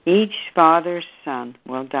 Each father's son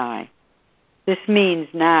will die. This means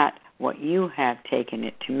not what you have taken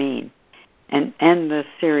it to mean, an endless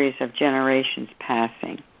series of generations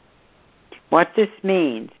passing. What this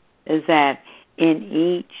means is that in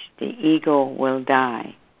each the ego will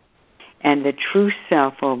die, and the true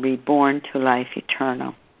self will be born to life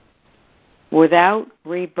eternal. Without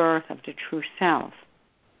rebirth of the true self,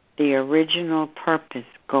 the original purpose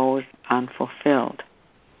goes unfulfilled.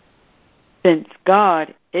 Since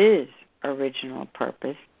God is original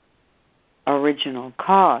purpose, original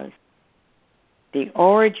cause, the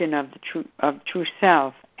origin of the true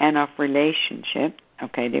self and of relationship,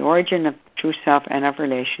 the origin of true self and of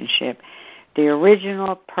relationship, the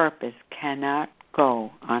original purpose cannot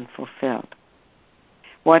go unfulfilled.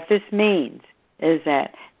 What this means is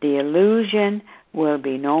that the illusion will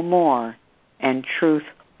be no more and truth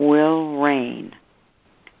will reign.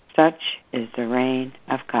 Such is the reign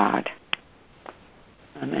of God.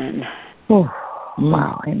 Amen. Oh,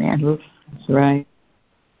 wow, amen. That's right.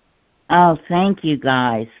 Oh, thank you,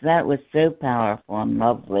 guys. That was so powerful and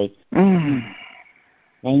lovely.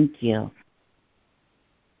 Thank you.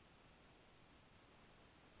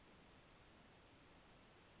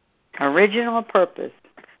 Original purpose.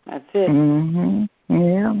 That's it. Mm-hmm.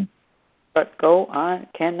 Yeah. But go on,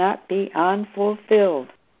 cannot be unfulfilled.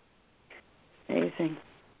 Amazing.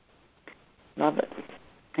 Love it.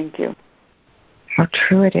 Thank you. How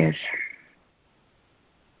true it is.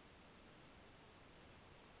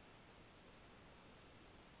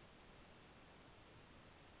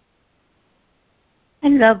 I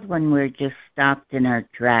love when we're just stopped in our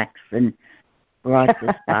tracks and brought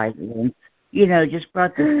the silence. Just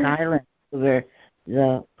brought the silence over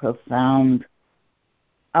the profound.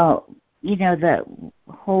 The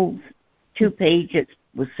whole 2 pages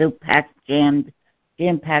was so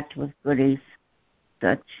jam-packed with goodies.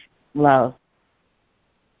 Such love.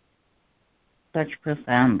 Such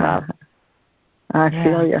profound love. I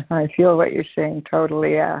feel you. I feel what you're saying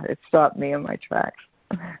totally. Yeah, it stopped me in my tracks.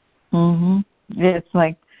 It's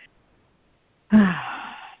like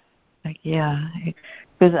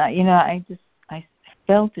because I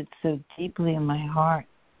felt it so deeply in my heart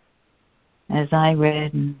as I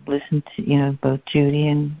read and listened to both Judy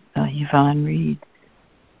and Yvonne read,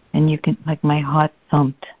 and you can my heart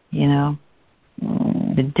thumped.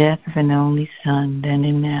 The death of an only son, then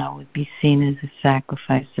and now, would be seen as a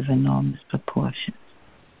sacrifice of enormous proportions,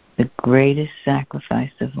 the greatest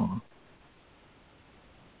sacrifice of all.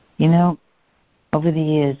 Over the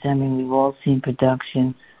years, we've all seen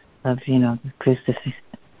productions of, the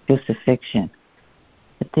crucifixion.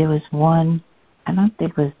 But there was one, I don't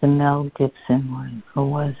think it was the Mel Gibson one, or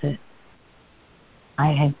was it?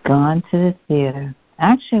 I had gone to the theater.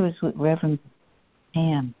 Actually, it was with Reverend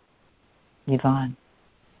Pam, Yvonne,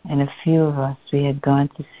 and a few of us. We had gone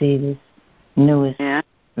to see this newest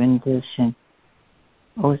rendition.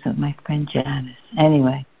 Or was it my friend Janice?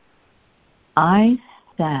 Anyway, I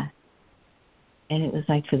sat, and it was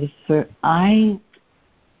like for the first, I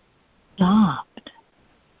sobbed.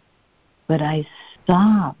 But I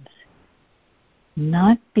sobbed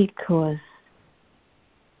not because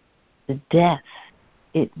the death,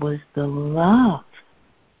 it was the love.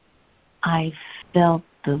 I felt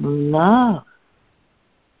the love.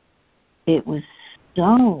 It was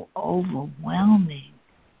so overwhelming.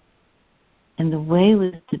 And the way it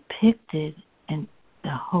was depicted and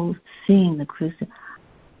the whole scene, the crucifix,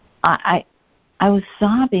 I was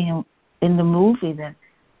sobbing in the movie that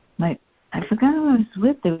I forgot who I was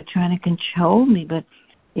with. They were trying to control me, but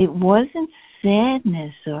it wasn't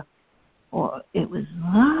sadness or it was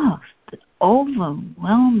love, the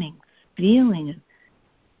overwhelming feeling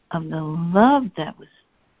of the love that was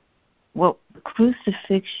what the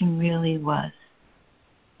crucifixion really was.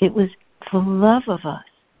 It was for love of us.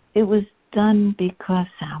 It was done because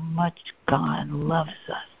how much God loves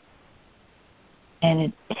us. And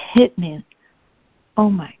it hit me. Oh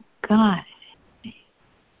my God, it hit me.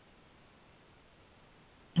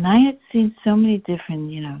 And I had seen so many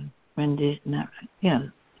different, renditions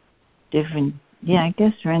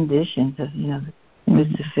of, the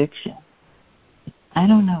crucifixion. I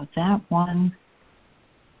don't know, that one,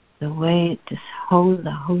 the way the whole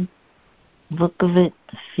look of it,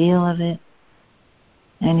 the feel of it.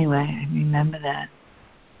 Anyway, I remember that.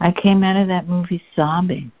 I came out of that movie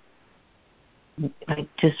sobbing.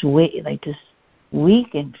 Just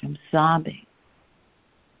weakened from sobbing.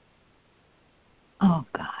 Oh,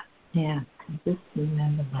 God. Yeah. I just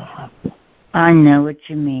remember that. I know what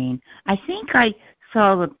you mean. I think I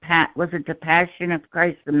saw was it The Passion of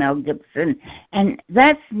Christ, the Mel Gibson? And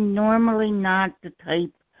that's normally not the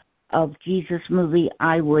type of Jesus movie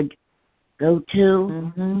I would go to.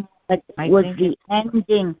 Mm-hmm. But it was the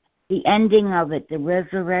ending. the ending of it, the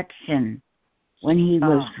resurrection, when he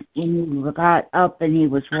got up and he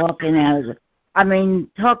was walking out of the, I mean,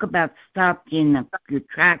 talk about stopped you in your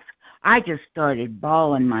tracks. I just started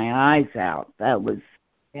bawling my eyes out. That was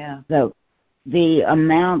the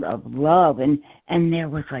amount of love, and there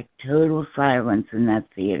was like total silence in that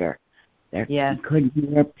theater. You couldn't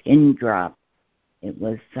hear a pin drop. It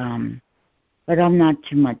was but I'm not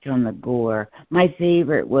too much on the gore. My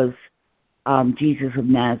favorite was Jesus of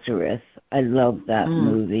Nazareth. I love that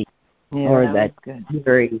movie. Yeah, or that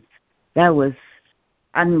series. That was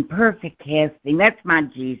perfect casting. That's my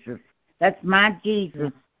Jesus. That's my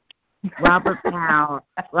Jesus. Robert Powell.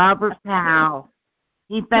 Robert Powell.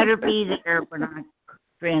 He better be there when I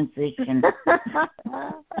transition.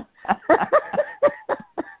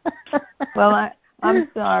 Well, I'm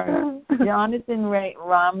sorry. Jonathan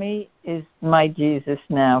Rami is my Jesus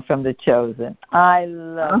now from The Chosen. I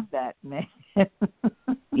love that man.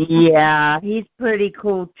 Yeah, he's pretty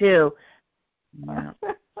cool too. Yeah.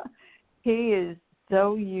 He is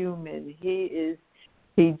so human. He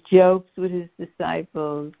jokes with his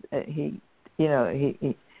disciples. He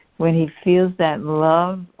when he feels that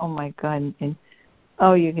love, oh my God, and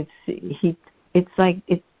you can see it's like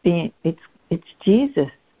it's Jesus.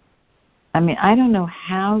 I mean, I don't know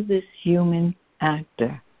how this human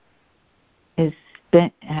actor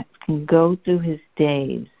can go through his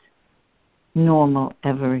days normal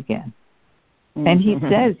ever again. And he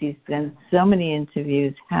says, he's done so many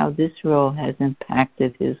interviews, how this role has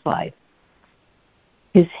impacted his life.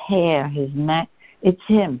 His hair, it's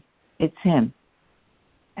him. It's him.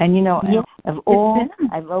 And, of all,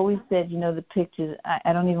 I've always said, the pictures,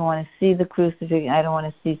 I don't even want to see the crucifix. I don't want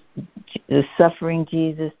to see the suffering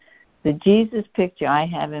Jesus. The Jesus picture I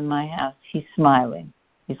have in my house, he's smiling.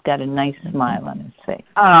 He's got a nice smile on his face.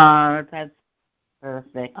 Oh, that's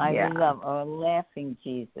perfect. I love, or a laughing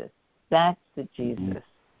Jesus. That's the Jesus.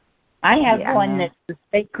 I have one that's the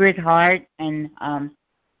Sacred Heart, and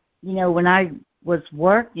when I was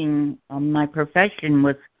working, my profession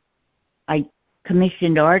was I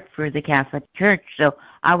commissioned art for the Catholic Church, so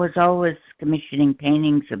I was always commissioning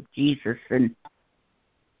paintings of Jesus, and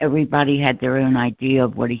everybody had their own idea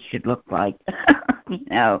of what he should look like,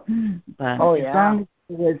 But as long as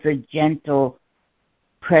there was a gentle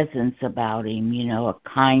presence about him, a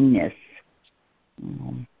kindness.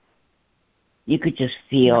 You could just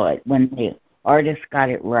feel it. When the artist got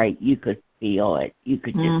it right, you could feel it. You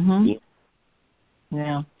could just feel it.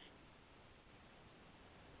 Yeah.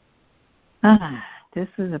 This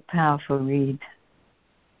is a powerful read.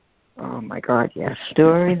 Oh, my God, yes. The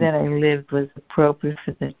story that I lived was appropriate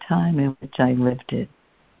for the time in which I lived it.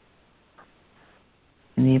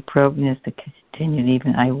 And the appropriateness that continued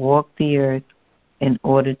even. I walked the earth in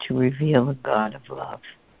order to reveal a God of love.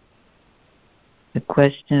 The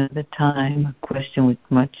question of the time, a question with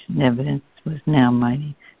much evidence, was now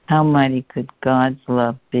mighty. How mighty could God's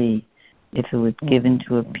love be if it was given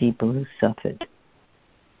to a people who suffered?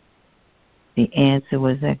 The answer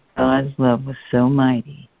was that God's love was so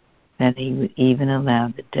mighty that he would even allow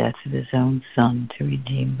the death of his own son to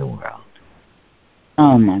redeem the world.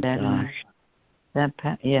 Oh, my gosh.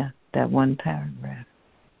 That one paragraph.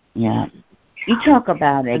 Yeah. You talk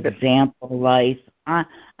about example life. I'm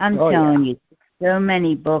telling you, so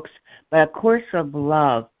many books, but A Course of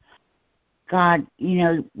Love, God,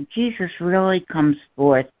 Jesus really comes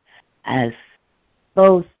forth as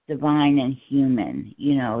both divine and human.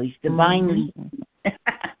 He's divinely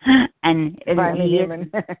and he is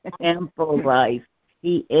example life.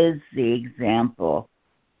 He is the example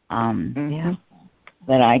that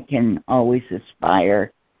I can always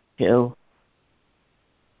aspire to.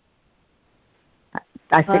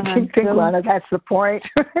 I think Lana, that's the point.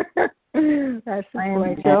 That's the point. I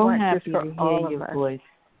am so happy to hear your voice.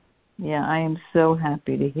 Yeah, I am so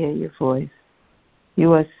happy to hear your voice.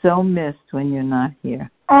 You are so missed when you're not here.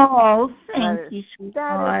 Oh, thank you,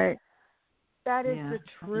 sweetheart. That is the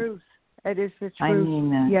truth. It is the truth. I mean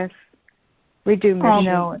that. Yes, we do miss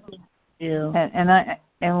you. And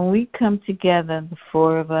when we come together, the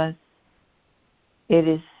four of us, it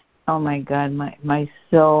is, oh my God, my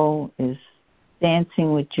soul is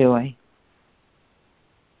dancing with joy.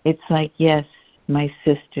 It's like, yes, my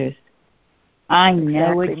sisters. I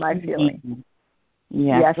know exactly my feeling.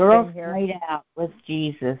 Yeah, yes, girls night out with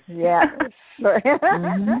Jesus. Yeah.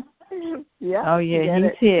 Yeah. Oh yeah,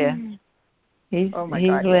 he's here. He's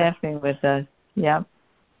laughing with us. Yep.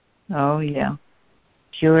 Oh yeah.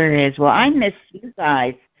 Sure is. Well, I miss you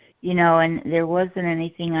guys. And there wasn't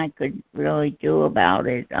anything I could really do about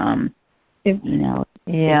it. Yeah,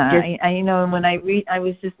 I when I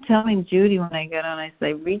was just telling Judy when I got on, I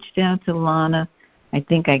reached out to Lana I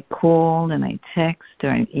think I called and I texted or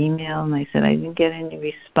an email, and I said I didn't get any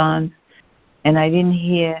response, and I didn't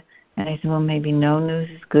hear. And I said, well, maybe no news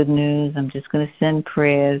is good news. I'm just going to send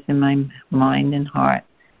prayers in my mind and heart.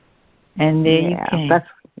 And there you came.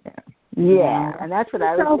 And that's what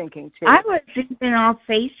I was thinking, too. I was even on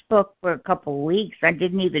Facebook for a couple of weeks. I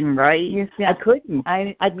didn't even write. I couldn't.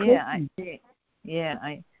 I couldn't.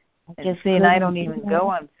 I don't even go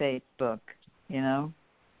on Facebook,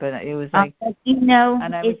 But it was like, and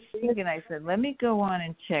I was thinking, I said, let me go on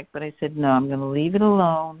and check. But I said, no, I'm going to leave it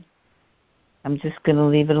alone. I'm just going to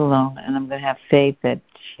leave it alone, and I'm going to have faith that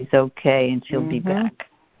she's okay and she'll be back.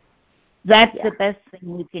 That's the best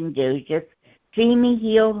thing you can do. Just see me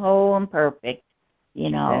healed, whole, and perfect,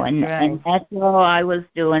 and that's all I was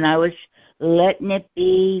doing. I was letting it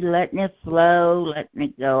be, letting it flow, letting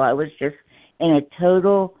it go. I was just in a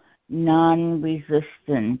total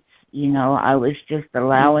non-resistance. I was just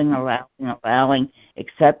allowing,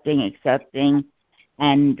 accepting,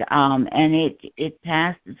 and it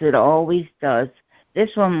passed as it always does.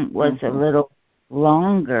 This one was a little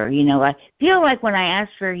longer. I feel like when I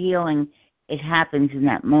ask for healing, it happens in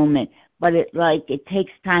that moment, but it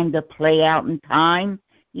takes time to play out in time.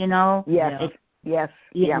 Yes.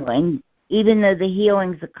 And even though the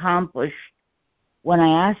healing's accomplished, when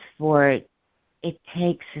I ask for it, it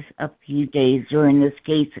takes a few days, or in this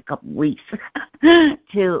case, a couple weeks,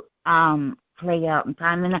 to play out in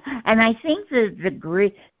time. And I think the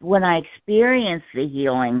degree, when I experience the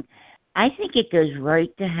healing, I think it goes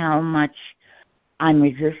right to how much I'm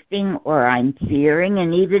resisting or I'm fearing.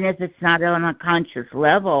 And even if it's not on a conscious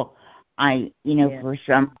level, for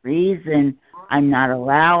some reason, I'm not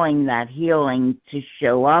allowing that healing to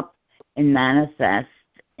show up and manifest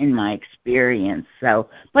in my experience. So,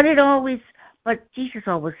 but Jesus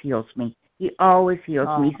always heals me. He always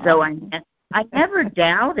heals me. So I never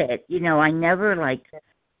doubt it. I never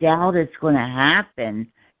doubt it's going to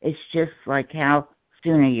happen. It's just like how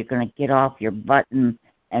soon are you going to get off your butt and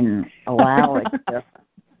allow it to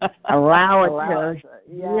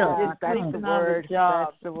heal. That's the word.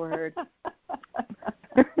 That's the word.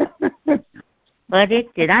 But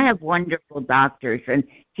it did. I have wonderful doctors, and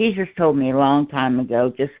Jesus told me a long time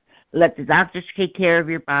ago, just let the doctors take care of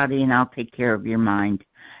your body, and I'll take care of your mind.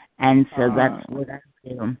 And so that's what I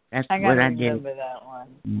do. That's what I do. I remember that one.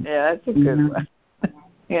 Yeah, that's a good one.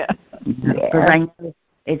 Because I know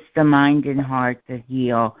it's the mind and heart that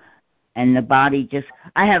heal, and the body just.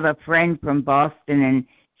 I have a friend from Boston, and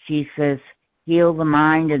she says, "Heal the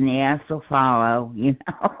mind, and the ass will follow."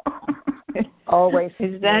 Always.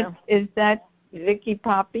 Is that Vicky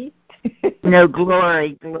Poppy? No,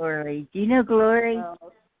 Glory. Do you know Glory? No.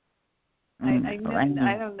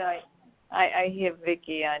 I don't know. I hear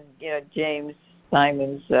Vicky on James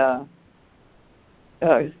Simon's call.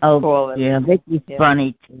 Yeah, Vicky's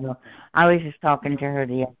funny too. I was just talking to her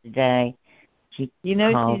the other day. She's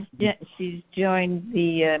joined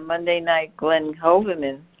the Monday night Glenn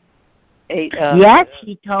Hoverman. Yes,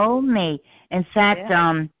 she told me. In fact,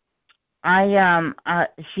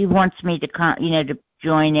 she wants me to to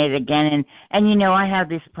join it again, and I have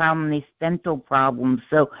this problem, these dental problems.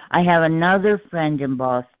 So I have another friend in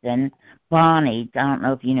Boston, Bonnie. I don't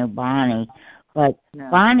know if you know Bonnie, but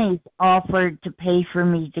Bonnie's offered to pay for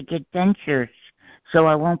me to get dentures, so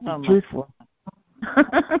I won't be toothless.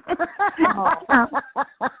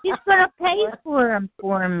 She's gonna pay for them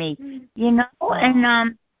for me, and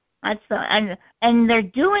I thought, and they're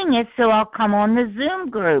doing it so I'll come on the Zoom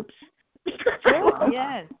groups.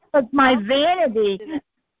 Yes. But my vanity.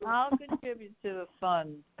 I'll contribute to the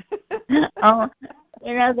fund.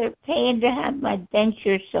 They're paying to have my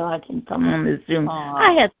denture so I can come on the Zoom.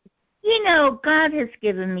 I have, God has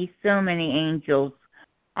given me so many angels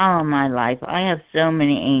all my life. I have so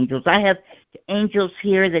many angels. I have angels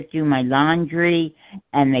here that do my laundry,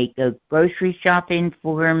 and they go grocery shopping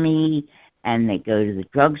for me, and they go to the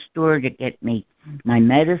drugstore to get me my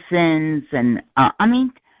medicines. And,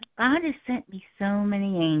 God has sent me so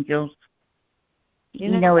many angels.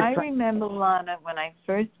 I remember, Lana, when I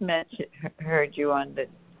first heard you on the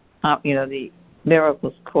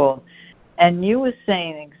Miracles call, and you were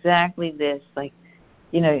saying exactly this, at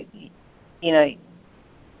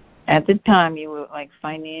the time you were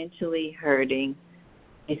financially hurting.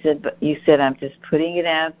 You said, I'm just putting it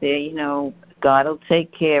out there, God will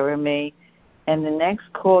take care of me. And the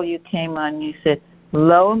next call you came on, you said,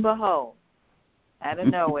 lo and behold, out of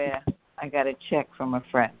nowhere, I got a check from a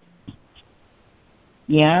friend.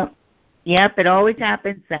 Yep, it always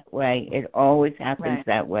happens that way. It always happens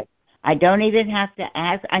that way. I don't even have to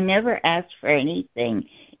ask. I never ask for anything.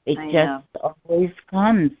 It just always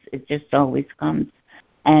comes.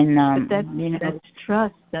 And but that's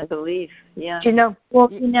trust and belief. Yeah.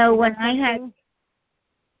 When I had,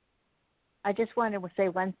 I just want to say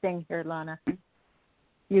one thing here, Lana.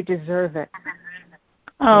 You deserve it.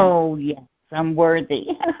 Oh yes, I'm worthy.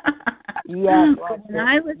 Yes. When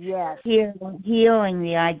I was healing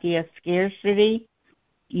the idea of scarcity,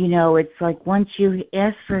 it's like once you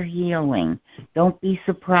ask for healing, don't be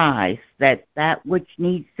surprised that which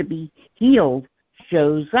needs to be healed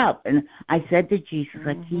shows up. And I said to Jesus,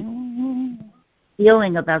 I keep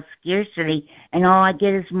feeling about scarcity, and all I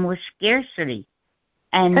get is more scarcity.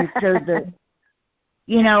 And so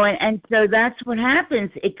and so that's what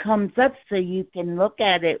happens. It comes up so you can look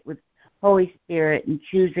at it with Holy Spirit and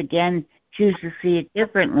choose to see it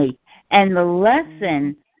differently. And the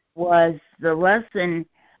lesson was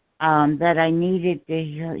that I needed to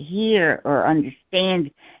hear or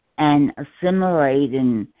understand and assimilate,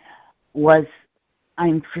 and was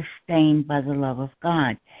I'm sustained by the love of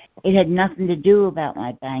God. It had nothing to do about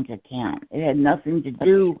my bank account. It had nothing to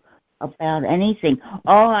do about anything.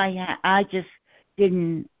 I just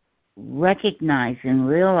didn't recognize and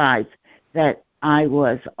realize that I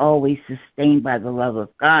was always sustained by the love of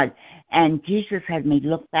God. And Jesus had me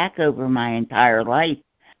look back over my entire life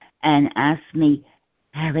and ask me,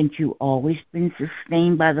 haven't you always been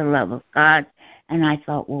sustained by the love of God? And I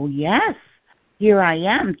thought, well, yes. Here I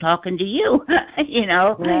am talking to you, Here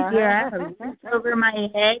I am over my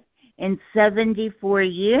head in 74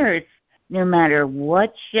 years, no matter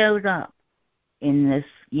what showed up in this,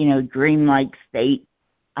 dreamlike state,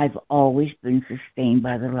 I've always been sustained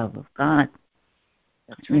by the love of God.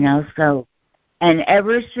 That's right. So, and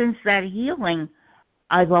ever since that healing,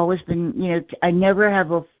 I've always been, I never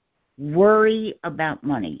have a worry about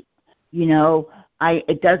money.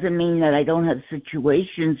 It doesn't mean that I don't have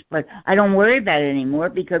situations, but I don't worry about it anymore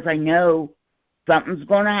because I know something's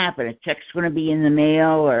going to happen. A check's going to be in the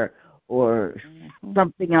mail or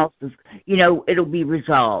something else is, it'll be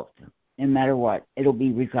resolved. No matter what, it'll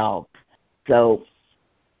be resolved. So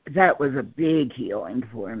that was a big healing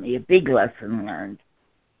for me, a big lesson learned.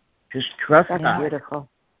 Just trust God. That's beautiful.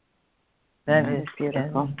 That is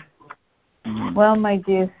beautiful. Well, my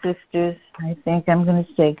dear sisters, I think I'm going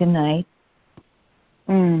to say goodnight.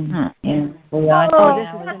 And this has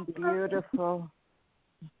been beautiful.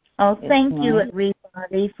 Oh, thank you,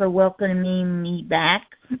 everybody, for welcoming me back.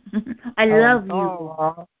 I love you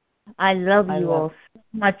all. I love you all so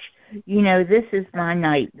much. This is my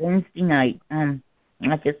night, Wednesday night. I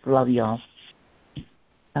just love y'all.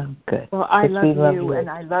 Oh, good. Well, I love you, and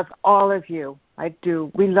I love all of you. I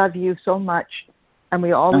do. We love you so much, and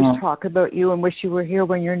we always talk about you and wish you were here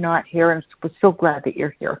when you're not here, and we're so glad that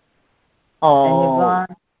you're here. Oh.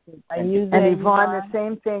 And Yvonne, the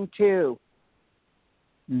same thing, too.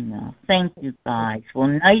 No, thank you, guys. Well,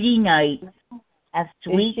 nighty-night. Have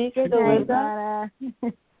sweet good night, Lana.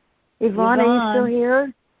 Yvonne, are you still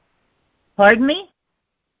here? Pardon me?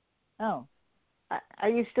 Oh. Are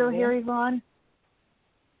you still here, Yvonne?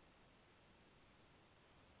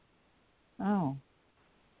 Oh.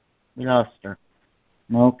 We lost her.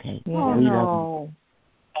 Okay. Oh, no.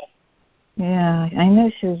 Yeah, I know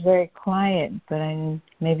she was very quiet, but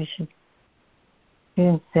maybe she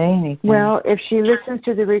didn't say anything. Well, if she listens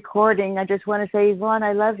to the recording, I just want to say, Yvonne,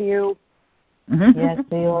 I love you. Yes,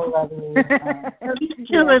 we all love you. Love you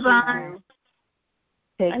too, Yvonne.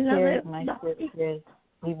 Take care, my sisters.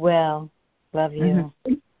 Be well. Love you.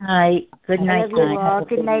 Good night. Good night. I love you all.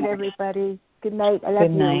 Good night, everybody. Good night. I love you.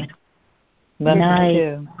 Good night. Love you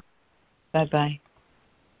too. Bye-bye.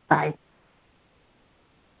 Bye.